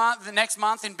this month, the next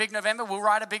month in Big November, we'll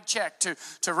write a big check to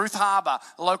Ruth Harbour,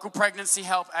 a local pregnancy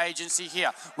help agency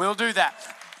here. We'll do that.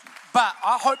 But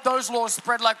I hope those laws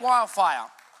spread like wildfire.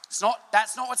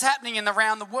 That's not what's happening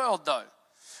around the world though.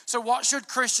 So what should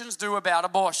Christians do about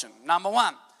abortion? Number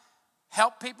one,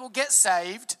 help people get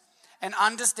saved and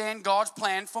understand God's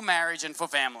plan for marriage and for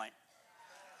family.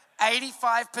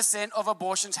 85% of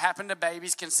abortions happen to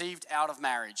babies conceived out of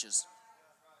marriages.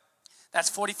 That's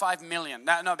 45 million.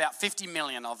 No, about 50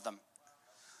 million of them,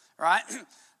 right?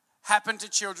 Happen to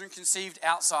children conceived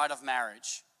outside of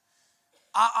marriage.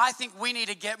 I think we need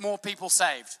to get more people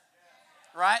saved,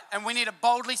 right? And we need to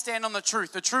boldly stand on the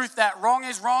truth that wrong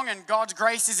is wrong and God's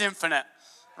grace is infinite,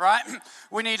 right?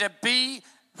 We need to be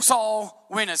soul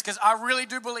winners, because I really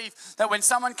do believe that when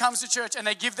someone comes to church and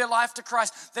they give their life to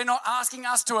Christ, they're not asking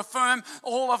us to affirm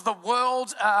all of the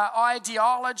world's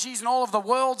ideologies and all of the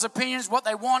world's opinions. What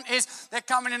they want is they're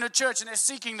coming into church and they're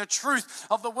seeking the truth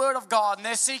of the Word of God, and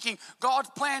they're seeking God's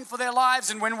plan for their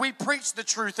lives. And when we preach the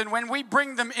truth and when we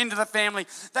bring them into the family,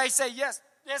 they say, yes,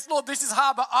 Lord, this is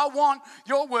hard, but I want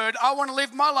your word. I want to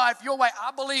live my life your way.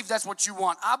 I believe that's what you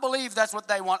want. I believe that's what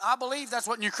they want. I believe that's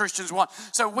what new Christians want.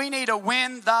 So we need to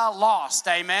win the lost,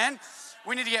 amen?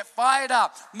 We need to get fired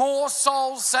up. More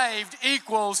souls saved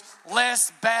equals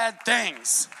less bad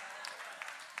things.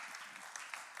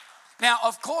 Now,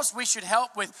 of course, we should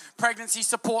help with pregnancy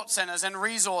support centers and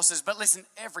resources, but listen,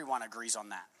 everyone agrees on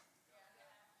that.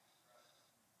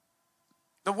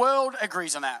 The world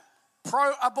agrees on that.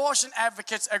 Pro-abortion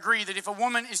advocates agree that if a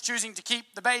woman is choosing to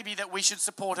keep the baby, that we should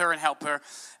support her and help her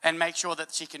and make sure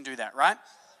that she can do that, right?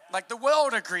 Like the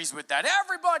world agrees with that.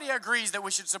 Everybody agrees that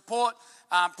we should support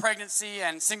pregnancy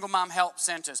and single mom help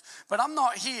centers. But I'm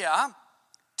not here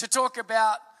to talk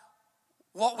about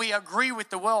what we agree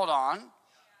with the world on.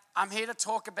 I'm here to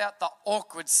talk about the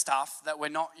awkward stuff that we're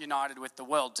not united with the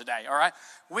world today, all right?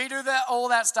 We do all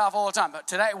that stuff all the time, but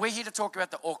today we're here to talk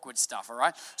about the awkward stuff, all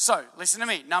right? So, listen to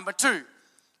me. Number 2,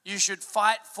 you should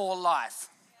fight for life.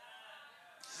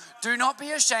 Do not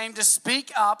be ashamed to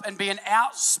speak up and be an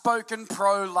outspoken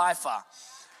pro-lifer.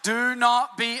 Do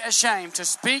not be ashamed to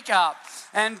speak up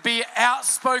and be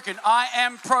outspoken. I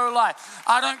am pro-life.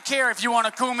 I don't care if you want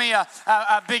to call me a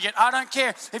bigot. I don't care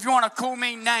if you want to call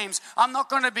me names. I'm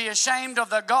not going to be ashamed of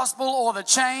the gospel or the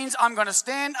chains. I'm going to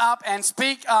stand up and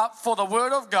speak up for the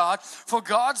word of God, for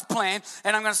God's plan,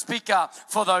 and I'm going to speak up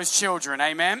for those children.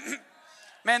 Amen.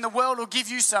 Man, the world will give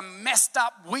you some messed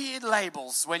up, weird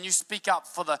labels when you speak up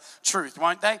for the truth,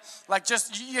 won't they? Like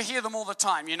you hear them all the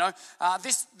time, you know.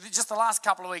 Just the last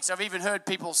couple of weeks, I've even heard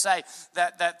people say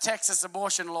that Texas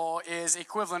abortion law is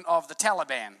equivalent of the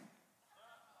Taliban.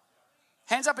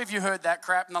 Hands up if you heard that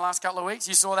crap in the last couple of weeks.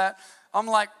 You saw that? I'm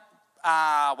like,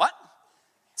 what?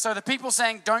 So the people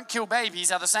saying don't kill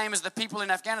babies are the same as the people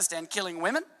in Afghanistan killing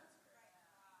women?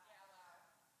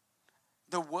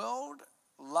 The world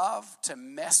love to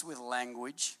mess with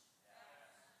language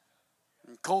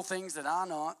and call things that are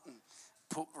not, and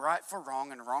put right for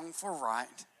wrong and wrong for right.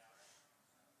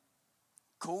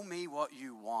 Call me what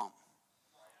you want,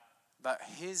 but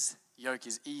his yoke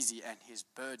is easy and his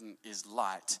burden is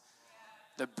light.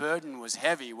 The burden was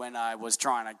heavy when I was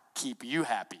trying to keep you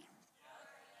happy.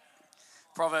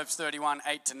 Proverbs 31,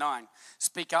 8-9.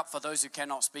 Speak up for those who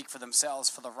cannot speak for themselves,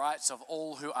 for the rights of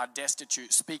all who are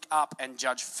destitute. Speak up and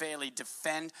judge fairly.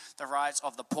 Defend the rights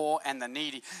of the poor and the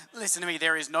needy. Listen to me,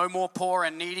 there is no more poor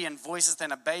and needy and voices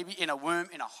than a baby in a womb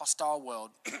in a hostile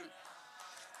world.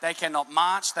 They cannot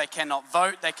march, they cannot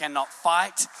vote, they cannot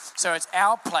fight. So it's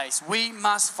our place. We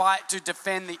must fight to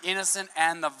defend the innocent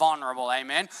and the vulnerable,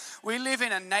 amen? We live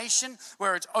in a nation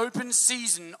where it's open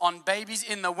season on babies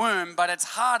in the womb, but it's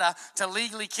harder to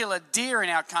legally kill a deer in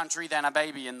our country than a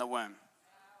baby in the womb.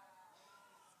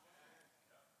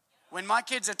 When my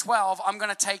kids are 12, I'm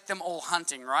going to take them all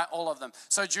hunting, right? All of them.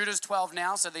 So Judah's 12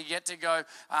 now, so they get to go.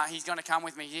 He's going to come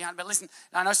with me. But listen,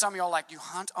 I know some of y'all are like, you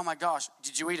hunt? Oh my gosh,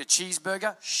 did you eat a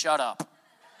cheeseburger? Shut up.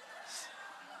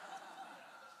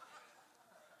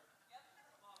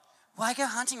 Why go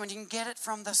hunting when you can get it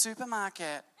from the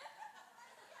supermarket?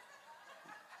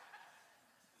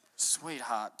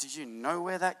 Sweetheart, did you know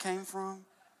where that came from?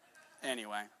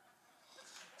 Anyway.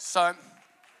 So,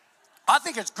 I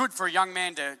think it's good for a young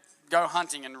man to go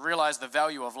hunting and realize the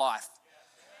value of life.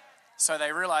 So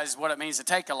they realize what it means to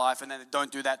take a life, and then they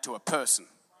don't do that to a person.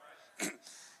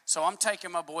 So I'm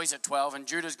taking my boys at 12, and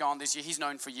Judah's gone this year. He's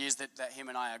known for years that him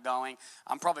and I are going.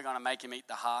 I'm probably going to make him eat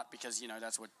the heart because,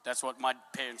 that's what my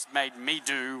parents made me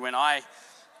do when I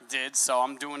did. So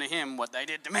I'm doing to him what they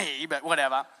did to me, but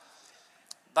whatever.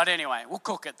 But anyway, we'll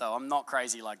cook it though. I'm not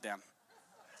crazy like them.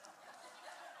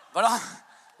 But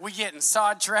we're getting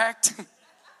sidetracked.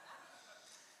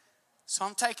 So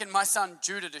I'm taking my son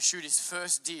Judah to shoot his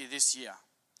first deer this year.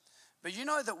 But you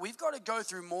know that we've got to go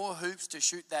through more hoops to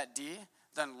shoot that deer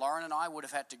than Lauren and I would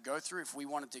have had to go through if we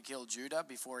wanted to kill Judah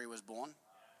before he was born.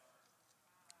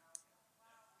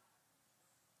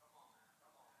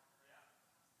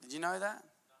 Did you know that?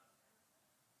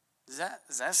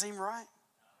 Does that seem right?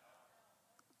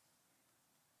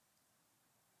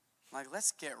 Like,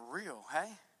 let's get real, hey?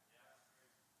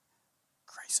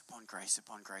 Grace upon grace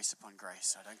upon grace upon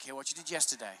grace. I don't care what you did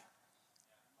yesterday,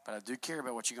 but I do care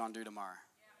about what you're going to do tomorrow.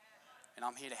 And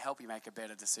I'm here to help you make a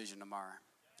better decision tomorrow.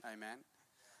 Amen.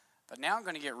 But now I'm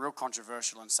going to get real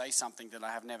controversial and say something that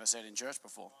I have never said in church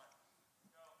before.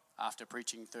 After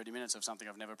preaching 30 minutes of something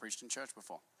I've never preached in church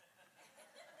before.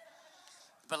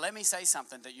 But let me say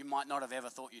something that you might not have ever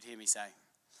thought you'd hear me say.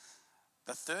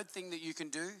 The third thing that you can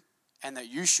do, and that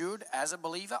you should, as a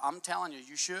believer, I'm telling you,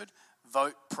 you should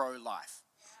vote pro-life.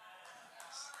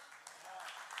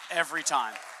 Every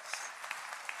time.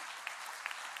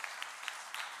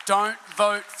 Don't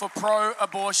vote for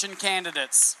pro-abortion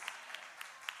candidates.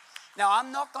 Now,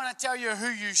 I'm not going to tell you who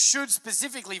you should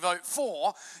specifically vote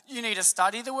for. You need to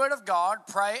study the Word of God,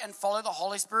 pray, and follow the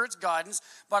Holy Spirit's guidance.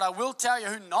 But I will tell you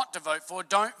who not to vote for.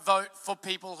 Don't vote for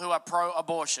people who are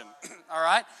pro-abortion. All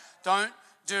right? Don't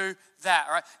do that.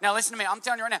 All right? Now, listen to me. I'm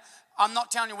telling you right now. I'm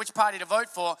not telling you which party to vote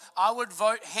for. I would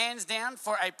vote hands down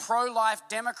for a pro-life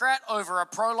Democrat over a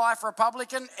pro-life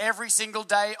Republican every single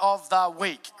day of the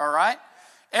week. All right?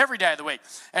 Every day of the week.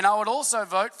 And I would also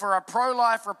vote for a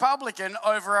pro-life Republican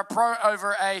over a pro,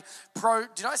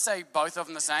 did I say both of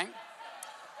them the same?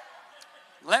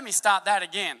 Let me start that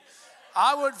again.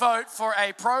 I would vote for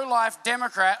a pro-life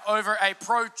Democrat over a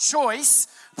pro-choice,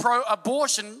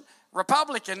 pro-abortion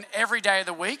Republican every day of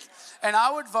the week. And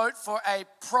I would vote for a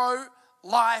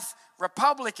pro-life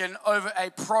Republican over a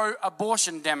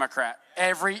pro-abortion Democrat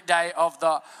every day of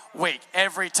the week.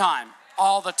 Every time.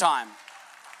 All the time.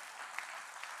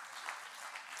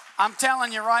 I'm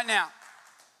telling you right now,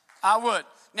 I would.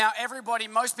 Now,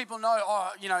 most people know,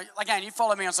 again, you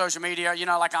follow me on social media,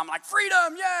 I'm like,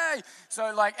 freedom, yay!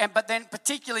 So, but then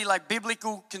particularly like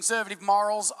biblical conservative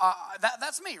morals,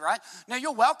 that's me, right? Now,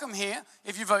 you're welcome here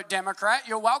if you vote Democrat.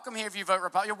 You're welcome here if you vote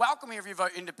Republican. You're welcome here if you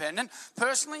vote Independent.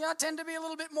 Personally, I tend to be a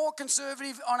little bit more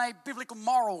conservative on a biblical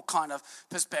moral kind of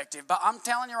perspective. But I'm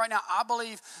telling you right now, I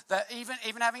believe that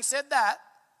even having said that,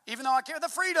 even though I care the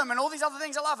freedom and all these other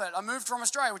things, I love it. I moved from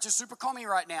Australia, which is super commie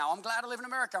right now. I'm glad to live in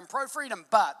America. I'm pro-freedom.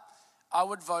 But I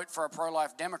would vote for a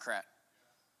pro-life Democrat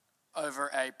over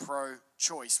a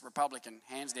pro-choice Republican,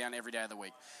 hands down, every day of the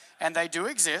week. And they do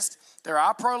exist. There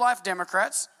are pro-life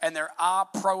Democrats and there are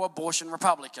pro-abortion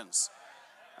Republicans.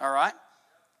 All right?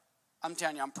 I'm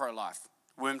telling you, I'm pro-life.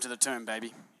 Womb to the tomb,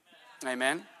 baby.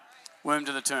 Amen? Womb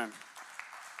to the tomb.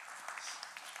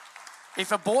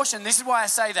 If abortion, this is why I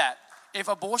say that. If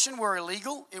abortion were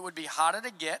illegal, it would be harder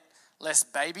to get, less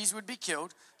babies would be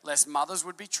killed, less mothers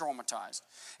would be traumatized.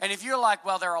 And if you're like,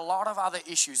 well, there are a lot of other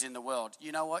issues in the world,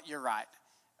 you know what? You're right.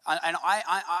 And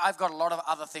I've got a lot of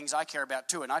other things I care about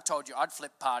too. And I told you I'd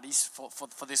flip parties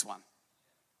for this one.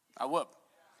 I would,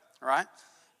 right?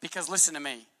 Because listen to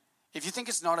me. If you think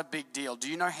it's not a big deal, do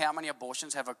you know how many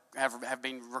abortions have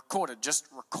been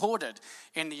recorded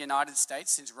in the United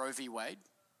States since Roe v. Wade?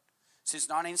 Since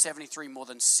 1973, more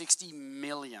than 60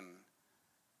 million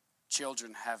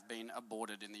children have been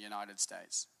aborted in the United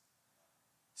States.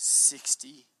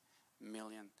 60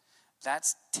 million.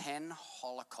 That's 10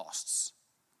 Holocausts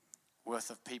worth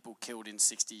of people killed in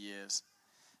 60 years.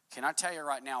 Can I tell you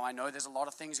right now, I know there's a lot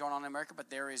of things going on in America,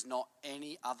 but there is not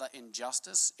any other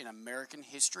injustice in American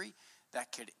history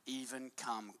that could even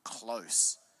come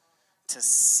close to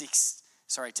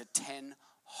 10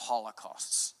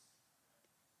 Holocausts.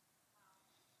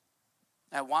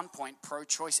 At one point,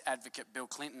 pro-choice advocate Bill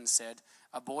Clinton said,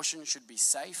 abortion should be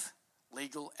safe,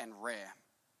 legal, and rare.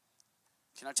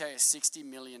 Can I tell you, 60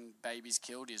 million babies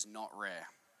killed is not rare.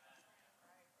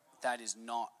 That is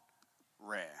not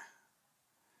rare.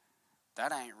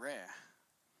 That ain't rare.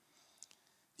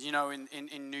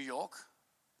 In New York,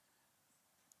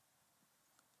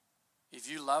 if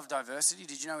you love diversity,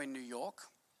 did you know in New York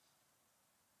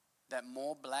that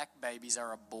more black babies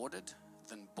are aborted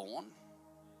than born?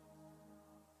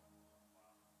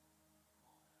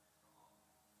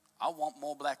 I want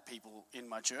more black people in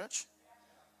my church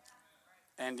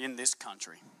and in this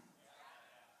country.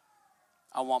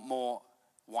 I want more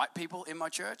white people in my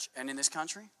church and in this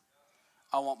country.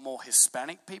 I want more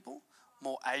Hispanic people,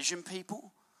 more Asian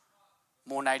people,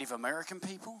 more Native American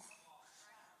people.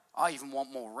 I even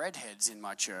want more redheads in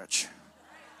my church.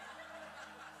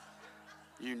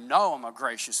 You know I'm a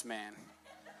gracious man.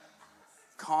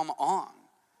 Come on.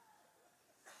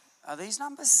 Are these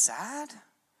numbers sad?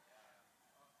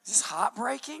 Is this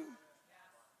heartbreaking?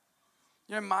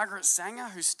 You know Margaret Sanger,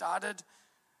 who started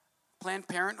Planned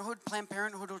Parenthood? Planned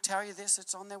Parenthood will tell you this.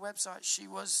 It's on their website. She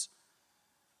was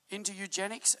into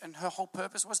eugenics, and her whole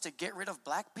purpose was to get rid of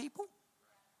black people.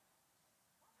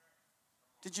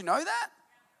 Did you know that?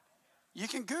 You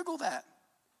can Google that.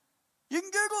 You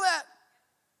can Google that.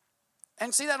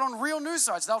 And see that on real news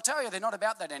sites. They'll tell you they're not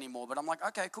about that anymore. But I'm like,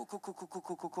 okay,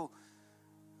 cool.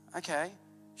 Okay,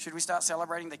 should we start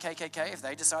celebrating the KKK if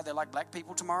they decide they like black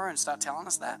people tomorrow and start telling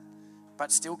us that?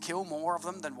 But still kill more of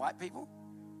them than white people?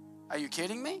 Are you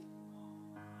kidding me?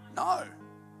 No.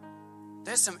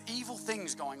 There's some evil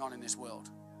things going on in this world.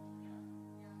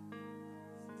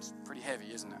 It's pretty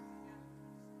heavy, isn't it?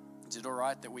 Is it all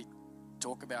right that we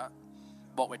talk about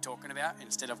what we're talking about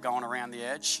instead of going around the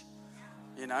edge?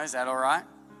 You know, is that all right?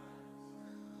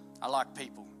 I like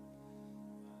people.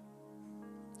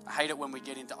 I hate it when we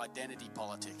get into identity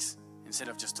politics instead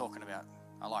of just talking about,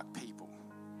 I like people.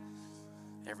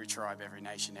 Every tribe, every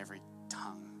nation, every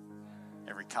tongue,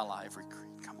 every color, every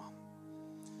creed. Come on.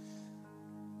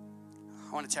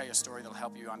 I want to tell you a story that'll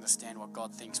help you understand what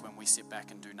God thinks when we sit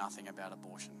back and do nothing about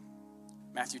abortion.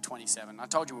 Matthew 27. I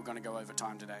told you we're going to go over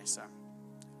time today, so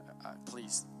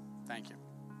please, thank you.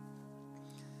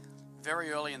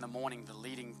 Very early in the morning, the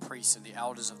leading priests and the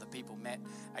elders of the people met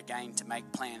again to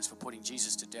make plans for putting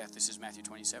Jesus to death. This is Matthew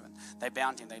 27. They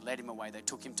bound him, they led him away, they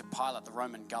took him to Pilate, the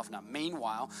Roman governor.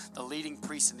 Meanwhile, the leading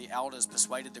priests and the elders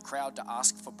persuaded the crowd to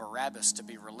ask for Barabbas to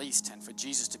be released and for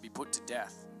Jesus to be put to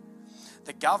death.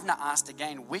 The governor asked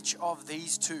again, which of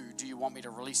these two do you want me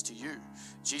to release to you,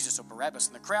 Jesus or Barabbas?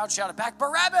 And the crowd shouted back,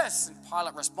 Barabbas! And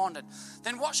Pilate responded,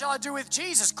 then what shall I do with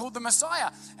Jesus, called the Messiah?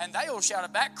 And they all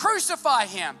shouted back, crucify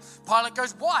him! Pilate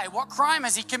goes, why? What crime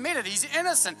has he committed? He's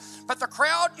innocent. But the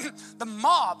crowd, the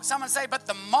mob, someone say, but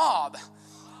the mob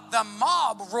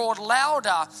roared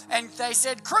louder, and they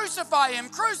said, crucify him,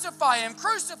 crucify him,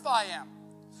 crucify him.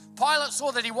 Pilate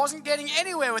saw that he wasn't getting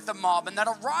anywhere with the mob and that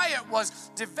a riot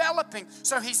was developing.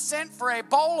 So he sent for a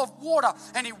bowl of water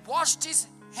and he washed his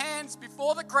hands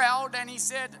before the crowd and he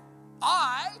said,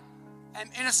 I am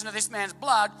innocent of this man's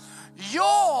blood.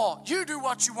 You do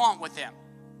what you want with him.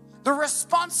 The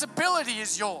responsibility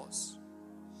is yours.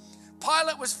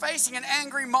 Pilate was facing an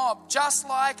angry mob, just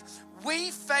like we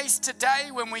face today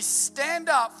when we stand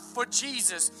up for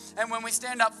Jesus and when we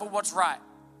stand up for what's right.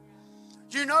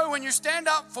 You know, when you stand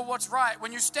up for what's right,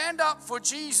 when you stand up for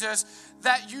Jesus,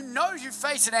 that you know you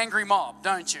face an angry mob,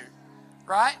 don't you?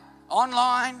 Right?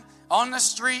 Online, on the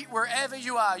street, wherever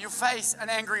you are, you face an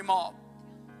angry mob.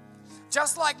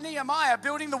 Just like Nehemiah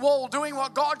building the wall, doing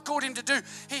what God called him to do,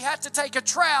 he had to take a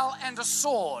trowel and a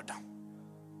sword.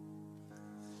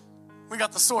 We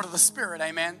got the sword of the Spirit,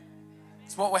 amen?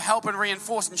 It's what we're helping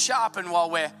reinforce and sharpen while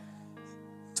we're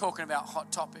talking about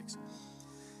hot topics.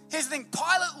 Here's the thing,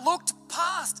 Pilate looked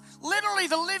past literally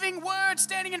the living Word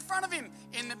standing in front of him.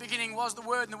 In the beginning was the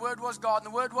Word, and the Word was God, and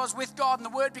the Word was with God, and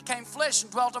the Word became flesh and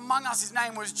dwelt among us. His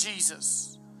name was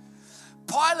Jesus.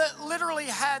 Pilate literally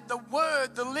had the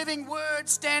Word, the living Word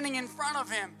standing in front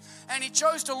of him, and he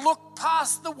chose to look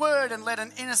past the Word and let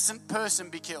an innocent person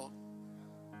be killed.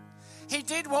 He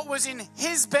did what was in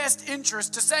his best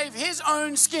interest to save his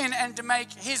own skin and to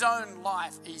make his own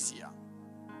life easier.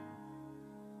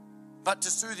 But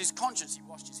to soothe his conscience, he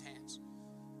washed his hands.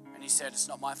 And he said, it's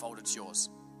not my fault, it's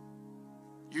yours.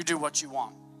 You do what you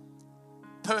want.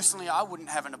 Personally, I wouldn't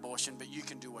have an abortion, but you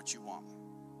can do what you want.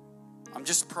 I'm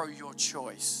just pro your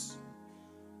choice.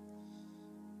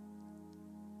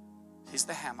 Here's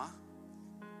the hammer.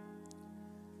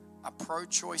 A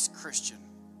pro-choice Christian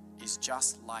is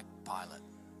just like Pilate.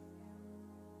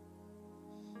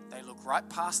 They look right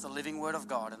past the living Word of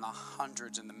God and the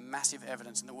hundreds and the massive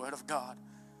evidence in the Word of God.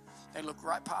 They look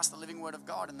right past the living Word of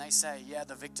God and they say, yeah,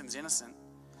 the victim's innocent,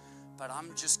 but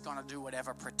I'm just going to do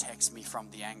whatever protects me from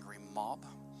the angry mob.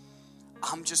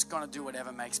 I'm just going to do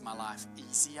whatever makes my life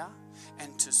easier.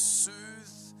 And to soothe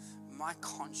my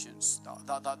conscience,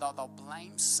 they'll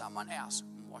blame someone else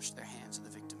and wash their hands in the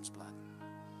victim's blood.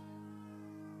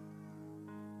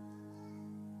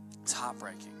 It's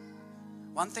heartbreaking.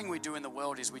 One thing we do in the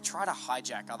world is we try to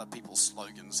hijack other people's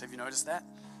slogans. Have you noticed that?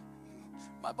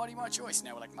 My body, my choice.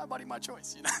 Now we're like, my body, my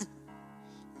choice, you know?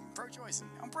 Pro-choice.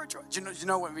 I'm pro-choice. Do you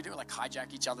know what we do? Like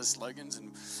hijack each other's slogans.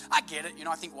 And I get it. You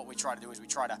know, I think what we try to do is we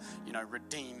try to,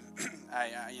 redeem,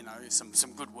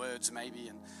 some good words maybe.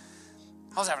 And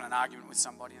I was having an argument with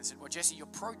somebody and I said, well, Jesse, you're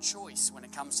pro-choice when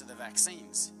it comes to the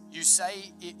vaccines. You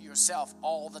say it yourself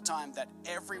all the time that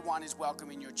everyone is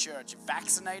welcome in your church,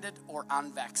 vaccinated or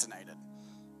unvaccinated.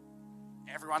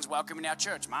 Everyone's welcome in our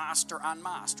church, masked or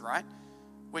unmasked, right?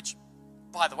 Which,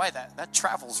 by the way, that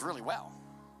travels really well.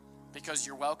 Because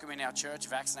you're welcome in our church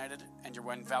vaccinated, and you're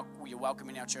welcome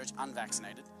in our church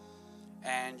unvaccinated,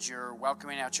 and you're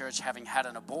welcome in our church having had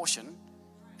an abortion,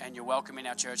 and you're welcome in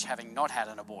our church having not had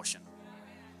an abortion.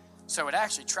 So it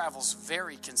actually travels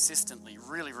very consistently,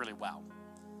 really, really well.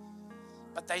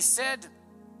 But they said,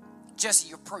 Jesse,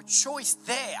 you're pro-choice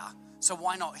there, so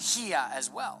why not here as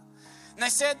well? And they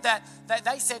said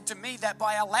they said to me that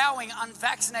by allowing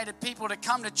unvaccinated people to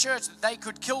come to church, that they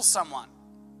could kill someone.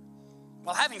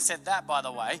 Well, having said that, by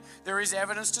the way, there is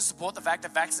evidence to support the fact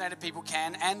that vaccinated people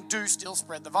can and do still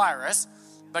spread the virus.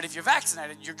 But if you're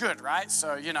vaccinated, you're good, right?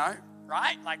 So,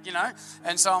 right?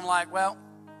 And so I'm like, well,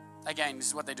 again, this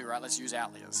is what they do, right? Let's use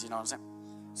outliers, you know what I'm saying?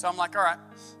 So I'm like, all right.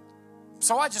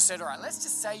 So I just said, all right, let's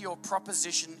just say your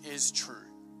proposition is true.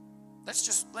 Let's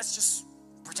just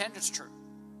pretend it's true.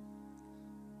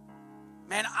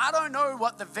 Man, I don't know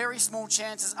what the very small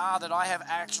chances are that I have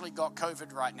actually got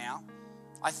COVID right now.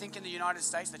 I think in the United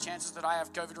States, the chances that I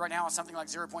have COVID right now are something like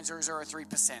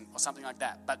 0.003% or something like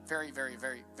that, but very, very,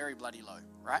 very, very bloody low,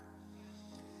 right?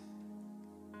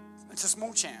 It's a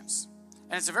small chance.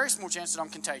 And it's a very small chance that I'm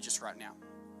contagious right now.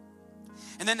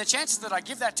 And then the chances that I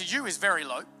give that to you is very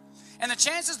low. And the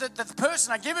chances that the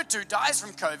person I give it to dies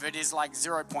from COVID is like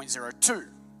 0.02.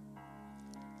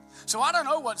 So I don't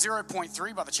know what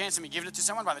 0.3 by the chance of me giving it to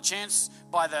someone, by the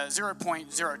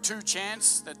 0.02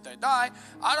 chance that they die.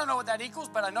 I don't know what that equals,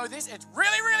 but I know this. It's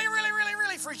really, really, really, really,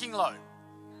 really freaking low.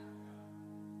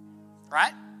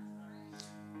 Right?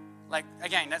 Like,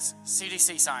 again, that's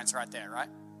CDC science right there, right?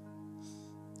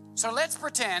 So let's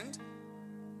pretend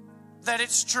that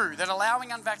it's true, that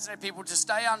allowing unvaccinated people to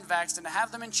stay unvaxxed and to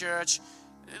have them in church,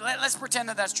 let's pretend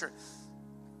that that's true.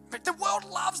 But the world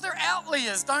loves their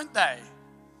outliers, don't they?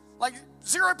 Like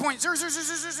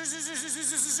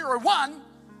 0.00001,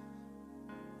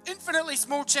 infinitely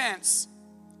small chance.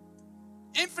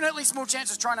 Infinitely small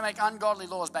chances trying to make ungodly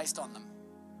laws based on them.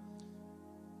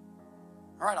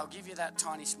 All right, I'll give you that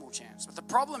tiny small chance. But the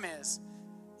problem is,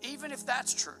 even if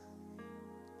that's true,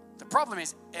 the problem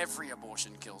is every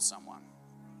abortion kills someone.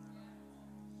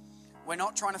 We're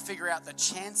not trying to figure out the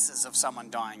chances of someone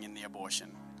dying in the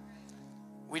abortion.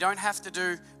 We don't have to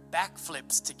do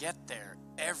backflips to get there.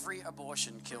 Every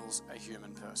abortion kills a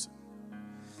human person.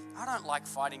 I don't like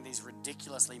fighting these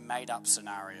ridiculously made-up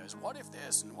scenarios. What if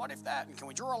this and what if that? And can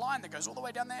we draw a line that goes all the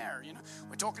way down there?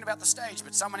 We're talking about the stage,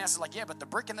 but someone else is like, yeah, but the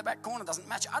brick in the back corner doesn't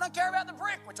match. I don't care about the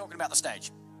brick. We're talking about the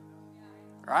stage.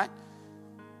 Right?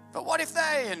 But what if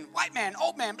they and white man,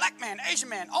 old man, black man, Asian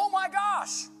man, oh my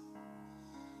gosh.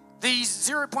 These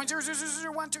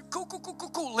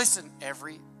 0.00012, cool. Listen,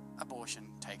 every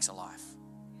abortion takes a life.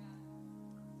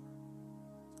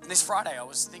 And this Friday, I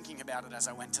was thinking about it as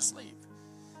I went to sleep.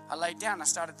 I laid down,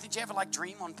 did you ever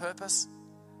dream on purpose?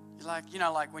 You're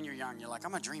like, when you're young, you're like,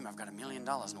 I'm going to dream I've got $1 million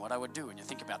and what I would do. And you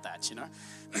think about that,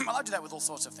 Well, I do that with all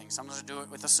sorts of things. Sometimes I do it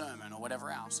with a sermon or whatever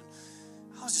else.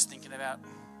 And I was just thinking about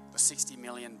the 60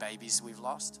 million babies we've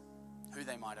lost, who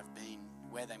they might have been,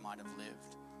 where they might have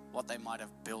lived, what they might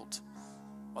have built,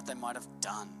 what they might have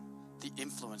done, the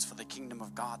influence for the kingdom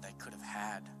of God they could have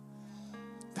had.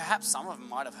 Perhaps some of them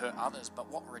might have hurt others, but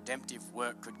what redemptive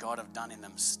work could God have done in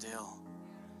them still?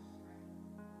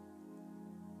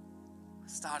 I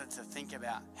started to think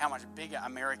about how much bigger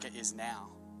America is now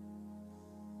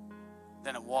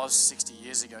than it was 60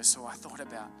 years ago. So I thought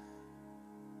about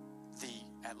the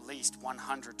at least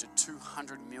 100 to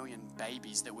 200 million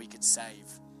babies that we could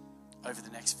save over the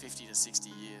next 50 to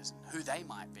 60 years, who they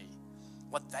might be,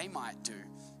 what they might do,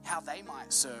 how they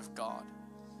might serve God.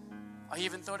 I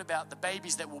even thought about the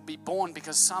babies that will be born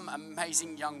because some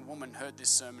amazing young woman heard this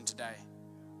sermon today.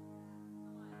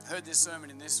 Heard this sermon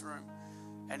in this room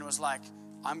and was like,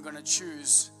 I'm going to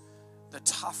choose the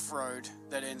tough road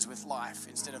that ends with life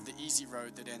instead of the easy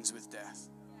road that ends with death.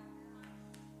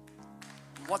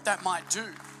 What that might do.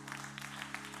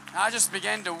 And I just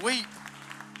began to weep.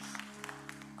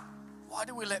 Why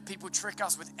do we let people trick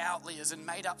us with outliers and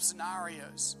made up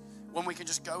scenarios when we can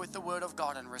just go with the word of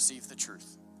God and receive the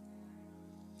truth?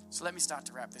 So let me start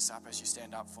to wrap this up as you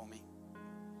stand up for me.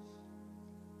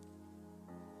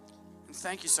 And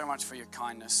thank you so much for your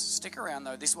kindness. Stick around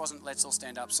though. This wasn't let's all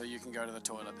stand up so you can go to the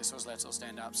toilet. This was let's all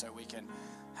stand up so we can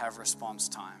have response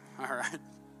time. All right.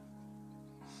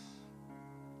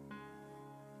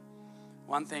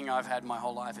 One thing I've had my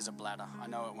whole life is a bladder. I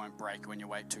know it won't break when you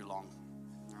wait too long.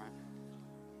 All right?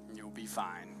 You'll be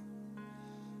fine.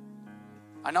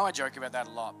 I know I joke about that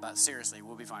a lot, but seriously,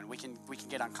 we'll be fine. We can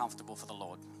get uncomfortable for the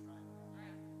Lord.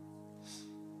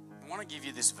 I want to give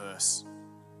you this verse.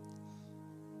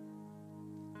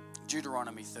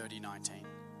 Deuteronomy 30:19.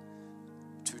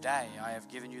 Today I have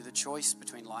given you the choice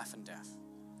between life and death,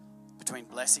 between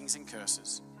blessings and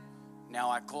curses. Now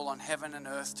I call on heaven and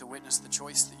earth to witness the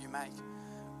choice that you make.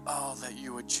 Oh, that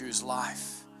you would choose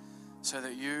life, so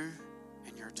that you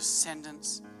and your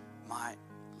descendants might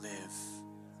live.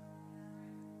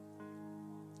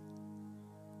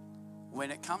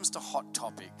 When it comes to hot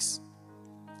topics,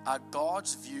 are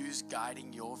God's views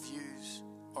guiding your views?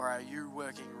 Or are you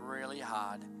working really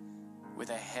hard with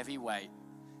a heavy weight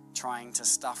trying to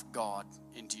stuff God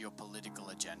into your political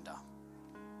agenda?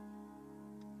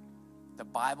 The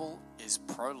Bible is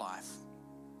pro-life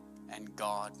and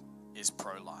God is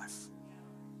pro-life.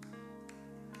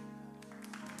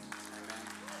 Amen.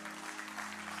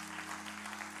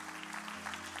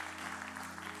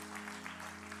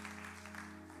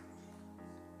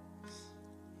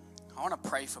 I want to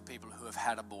pray for people who have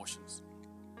had abortions.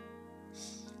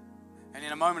 And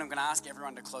in a moment, I'm going to ask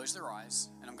everyone to close their eyes,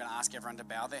 and I'm going to ask everyone to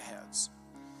bow their heads.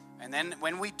 And then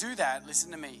when we do that,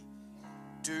 listen to me,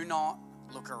 do not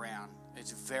look around.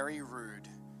 It's very rude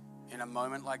in a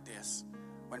moment like this,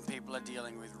 when people are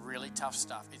dealing with really tough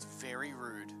stuff. It's very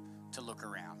rude to look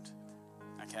around,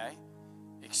 okay?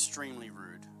 Extremely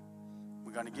rude.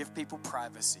 We're going to give people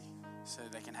privacy so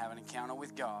they can have an encounter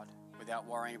with God without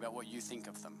worrying about what you think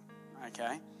of them,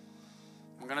 okay?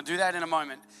 I'm going to do that in a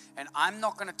moment, and I'm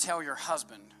not going to tell your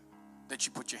husband that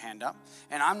you put your hand up,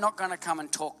 and I'm not going to come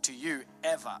and talk to you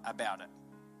ever about it.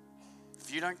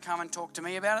 If you don't come and talk to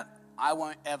me about it, I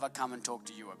won't ever come and talk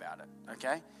to you about it,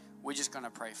 okay? We're just going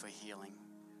to pray for healing,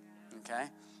 okay?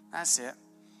 That's it.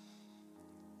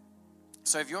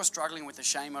 So if you're struggling with the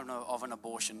shame of an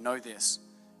abortion, know this.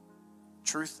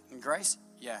 Truth and grace,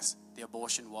 yes, the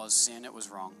abortion was sin, it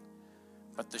was wrong.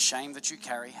 But the shame that you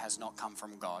carry has not come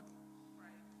from God.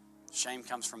 Shame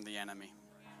comes from the enemy.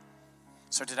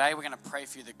 So today we're going to pray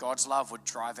for you that God's love would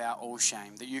drive out all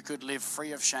shame, that you could live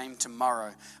free of shame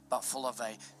tomorrow, but full of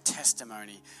a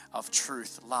testimony of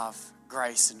truth, love,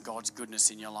 grace, and God's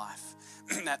goodness in your life.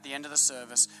 At the end of the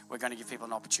service, we're going to give people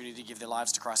an opportunity to give their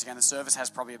lives to Christ. Again, the service has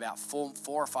probably about 4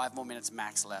 or 5 more minutes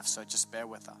max left, so just bear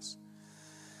with us.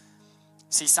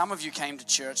 See, some of you came to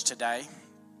church today.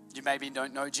 You maybe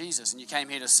don't know Jesus, and you came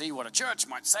here to see what a church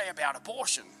might say about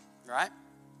abortion, right?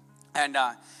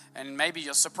 And maybe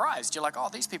you're surprised. You're like, oh,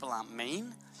 these people aren't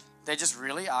mean. They just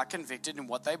really are convicted in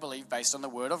what they believe based on the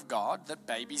word of God that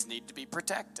babies need to be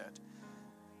protected.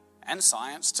 And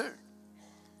science too.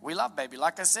 We love baby.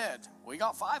 Like I said, we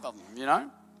got 5 of them, you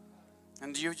know?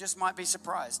 And you just might be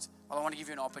surprised. Well, I want to give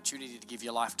you an opportunity to give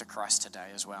your life to Christ today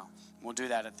as well. We'll do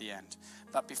that at the end.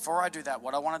 But before I do that,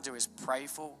 what I want to do is pray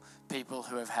for people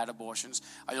who have had abortions.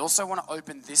 I also want to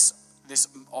open this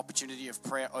opportunity of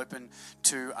prayer open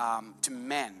to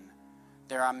men.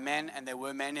 There are men, and there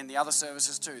were men in the other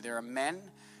services too. There are men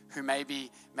who maybe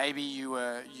you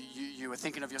were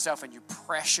thinking of yourself and you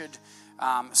pressured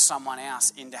someone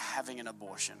else into having an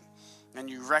abortion. And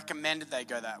you recommended they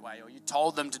go that way, or you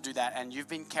told them to do that, and you've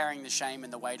been carrying the shame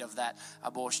and the weight of that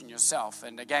abortion yourself.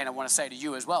 And again, I want to say to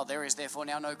you as well, there is therefore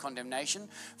now no condemnation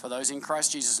for those in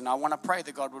Christ Jesus. And I want to pray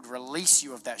that God would release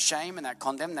you of that shame and that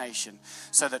condemnation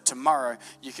so that tomorrow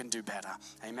you can do better.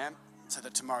 Amen? So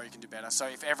that tomorrow you can do better. So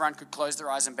if everyone could close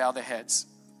their eyes and bow their heads.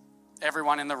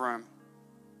 Everyone in the room.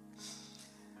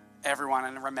 Everyone,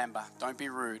 and remember, don't be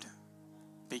rude.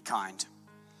 Be kind.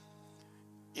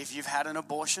 If you've had an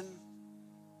abortion,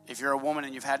 if you're a woman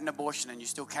and you've had an abortion and you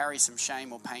still carry some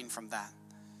shame or pain from that,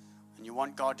 and you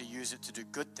want God to use it to do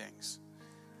good things,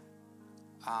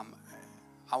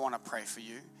 I want to pray for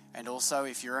you. And also,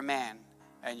 if you're a man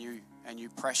and you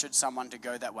pressured someone to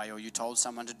go that way, or you told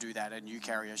someone to do that and you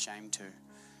carry a shame too,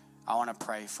 I want to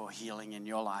pray for healing in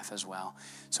your life as well.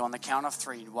 So on the count of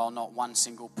 3, while not one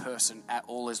single person at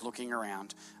all is looking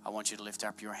around, I want you to lift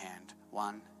up your hand.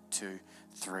 1, 2,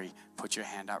 3. Put your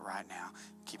hand up right now.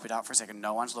 Keep it up for a second.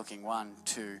 No one's looking. 1,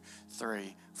 2,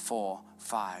 3, 4,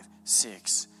 5,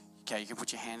 6. Okay, you can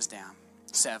put your hands down.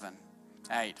 7,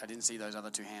 8. I didn't see those other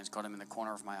 2 hands. Got them in the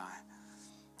corner of my eye.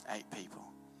 8 people.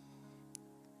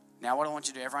 Now what I want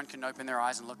you to do, everyone can open their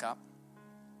eyes and look up.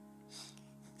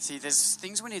 See, there's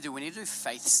things we need to do. We need to do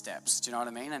faith steps. Do you know what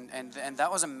I mean? And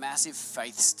that was a massive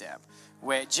faith step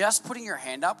where just putting your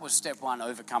hand up was step one,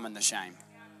 overcoming the shame.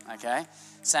 Okay?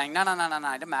 Saying, no, it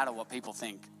doesn't matter what people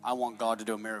think. I want God to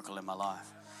do a miracle in my life.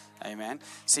 Amen.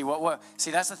 See,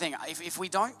 that's the thing. If we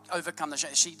don't overcome the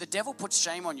shame, the devil puts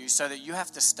shame on you so that you have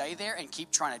to stay there and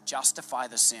keep trying to justify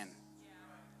the sin.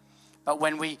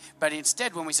 But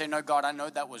instead, when we say, no, God, I know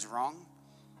that was wrong.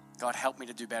 God, help me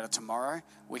to do better tomorrow.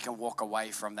 We can walk away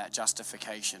from that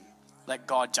justification. Let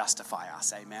God justify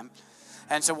us. Amen.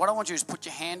 And so what I want you to do is put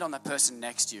your hand on the person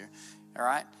next to you. All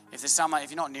right. If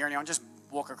you're not near anyone, just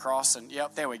walk across and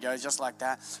yep, there we go. Just like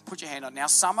that. Put your hand on. Now,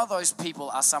 some of those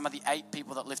people are some of the 8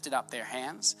 people that lifted up their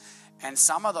hands. And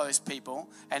some of those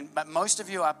people, but most of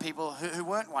you are people who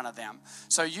weren't one of them.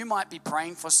 So you might be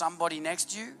praying for somebody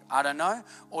next to you, I don't know,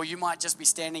 or you might just be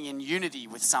standing in unity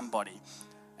with somebody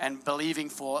and believing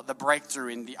for the breakthrough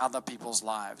in the other people's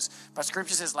lives. But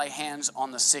Scripture says lay hands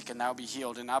on the sick and they'll be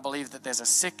healed. And I believe that there's a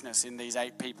sickness in these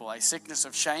 8 people, a sickness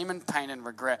of shame and pain and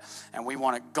regret. And we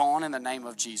want it gone in the name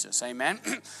of Jesus. Amen.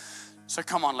 So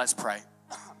come on, let's pray.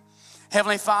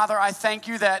 Heavenly Father, I thank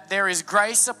you that there is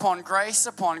grace upon grace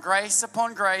upon grace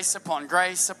upon grace upon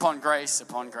grace upon grace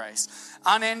upon grace.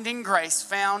 Unending grace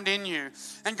found in you.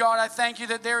 And God, I thank you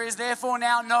that there is therefore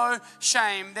now no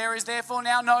shame. There is therefore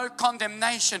now no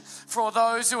condemnation for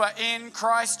those who are in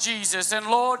Christ Jesus. And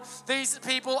Lord, these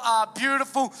people are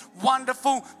beautiful,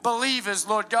 wonderful believers,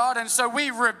 Lord God. And so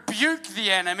we rebuke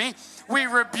the enemy. We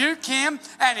rebuke him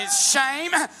and his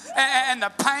shame and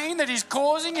the pain that he's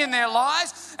causing in their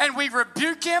lives. And we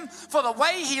rebuke him for the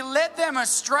way he led them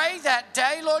astray that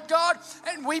day, Lord God.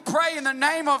 And we pray in the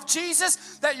name of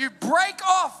Jesus that you break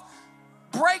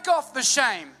off the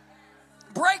shame.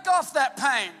 Break off that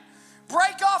pain.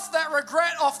 Break off that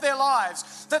regret off their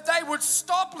lives. That they would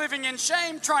stop living in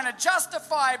shame, trying to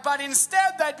justify, but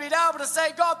instead they'd be able to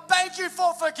say, God, thank you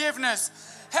for forgiveness.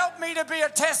 Help me to be a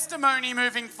testimony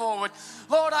moving forward.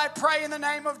 Lord, I pray in the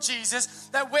name of Jesus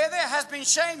that where there has been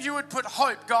shame, you would put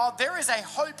hope. God, there is a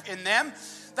hope in them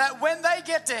that when they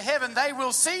get to heaven, they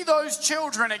will see those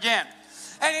children again.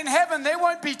 And in heaven, there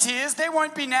won't be tears, there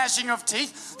won't be gnashing of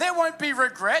teeth, there won't be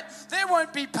regret, there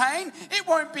won't be pain, it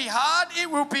won't be hard, it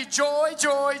will be joy,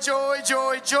 joy, joy,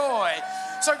 joy, joy.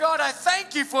 So God, I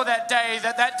thank you for that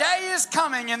day is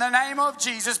coming in the name of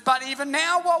Jesus. But even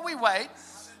now while we wait,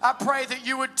 I pray that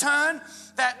you would turn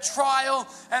that trial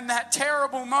and that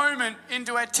terrible moment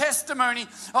into a testimony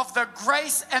of the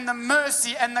grace and the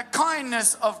mercy and the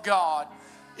kindness of God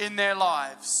in their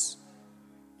lives.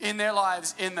 In their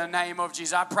lives, in the name of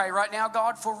Jesus. I pray right now,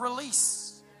 God, for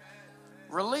release.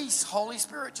 Release. Holy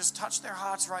Spirit, just touch their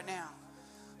hearts right now.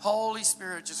 Holy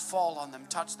Spirit, just fall on them.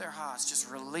 Touch their hearts.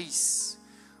 Just release.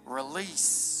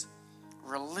 Release.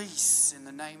 Release. In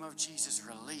the name of Jesus,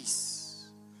 release.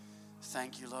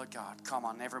 Thank you, Lord God. Come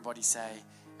on, everybody say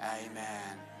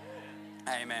amen.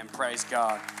 Amen. Praise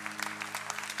God.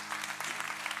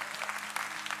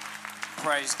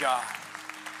 Praise God.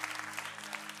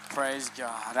 Praise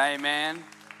God. Amen.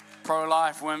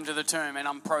 Pro-life, womb to the tomb. And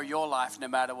I'm pro your life no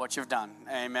matter what you've done.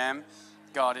 Amen.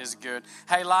 God is good.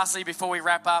 Hey, lastly, before we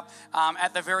wrap up,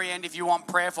 at the very end, if you want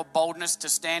prayer for boldness to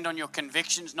stand on your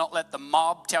convictions, not let the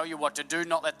mob tell you what to do,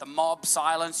 not let the mob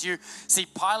silence you. See,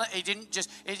 Pilate, he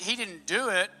didn't do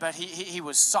it, but he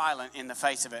was silent in the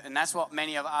face of it. And that's what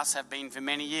many of us have been for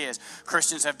many years.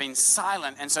 Christians have been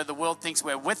silent, and so the world thinks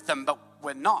we're with them, but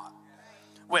we're not.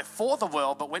 We're for the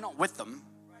world, but we're not with them.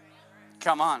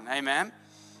 Come on, amen.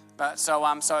 But so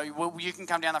you can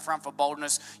come down the front for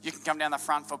boldness. You can come down the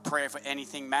front for prayer for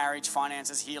anything, marriage,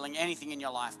 finances, healing, anything in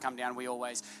your life. Come down. We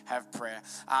always have prayer.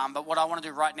 But what I want to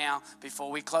do right now, before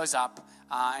we close up,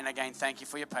 and again, thank you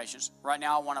for your patience. Right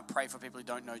now, I want to pray for people who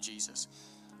don't know Jesus.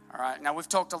 All right. Now, we've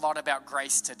talked a lot about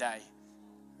grace today.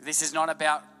 This is not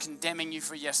about condemning you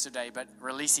for yesterday, but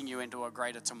releasing you into a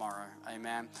greater tomorrow.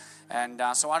 Amen. And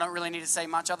so I don't really need to say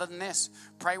much other than this.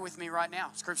 Pray with me right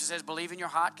now. Scripture says, believe in your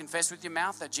heart, confess with your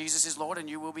mouth that Jesus is Lord and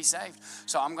you will be saved.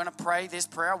 So I'm going to pray this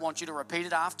prayer. I want you to repeat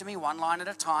it after me, one line at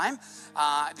a time.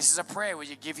 This is a prayer where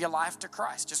you give your life to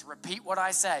Christ. Just repeat what I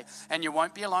say. And you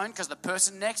won't be alone because the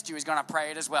person next to you is going to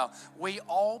pray it as well. We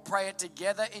all pray it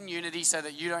together in unity so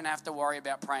that you don't have to worry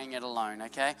about praying it alone,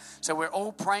 okay? So we're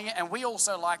all praying it, and we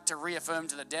also like to reaffirm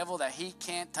to the devil that he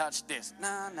can't touch this.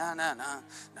 No,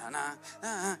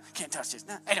 can't touch this.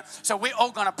 No. Anyway, so we're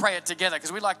all going to pray it together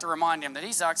because we like to remind him that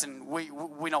he sucks and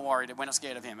we're not worried. We're not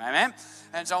scared of him. Amen?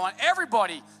 And so I want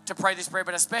everybody to pray this prayer,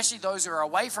 but especially those who are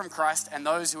away from Christ and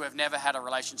those who have never had a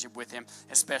relationship with him,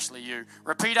 especially you.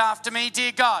 Repeat after me.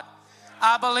 Dear God,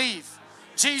 I believe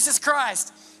Jesus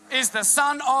Christ is the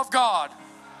Son of God.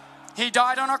 He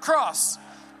died on a cross,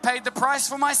 paid the price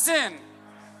for my sin,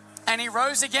 and He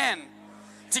rose again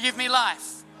to give me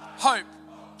life, hope,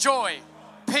 joy,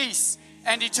 peace,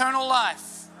 and eternal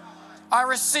life. I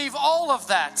receive all of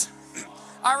that.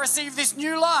 I receive this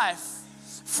new life,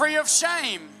 free of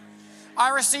shame. I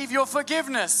receive your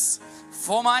forgiveness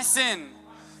for my sin.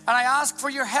 And I ask for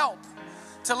your help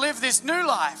to live this new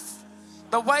life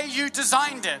the way you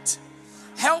designed it.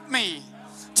 Help me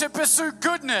to pursue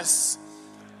goodness,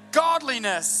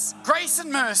 godliness, grace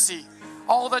and mercy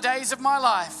all the days of my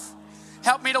life.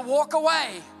 Help me to walk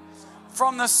away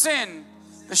from the sin,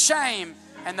 the shame,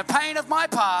 and the pain of my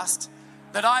past,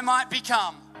 that I might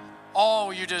become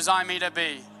all you design me to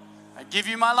be. I give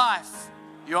you my life.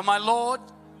 You're my Lord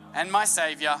and my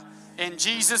Savior. In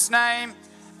Jesus' name,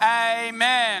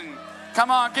 amen. Come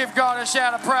on, give God a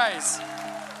shout of praise.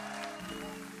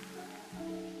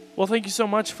 Well, thank you so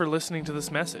much for listening to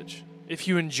this message. If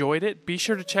you enjoyed it, be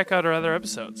sure to check out our other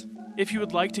episodes. If you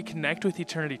would like to connect with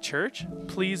Eternity Church,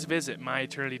 please visit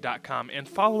myeternity.com and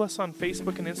follow us on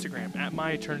Facebook and Instagram at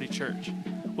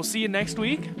MyEternityChurch. We'll see you next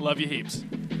week. Love you heaps.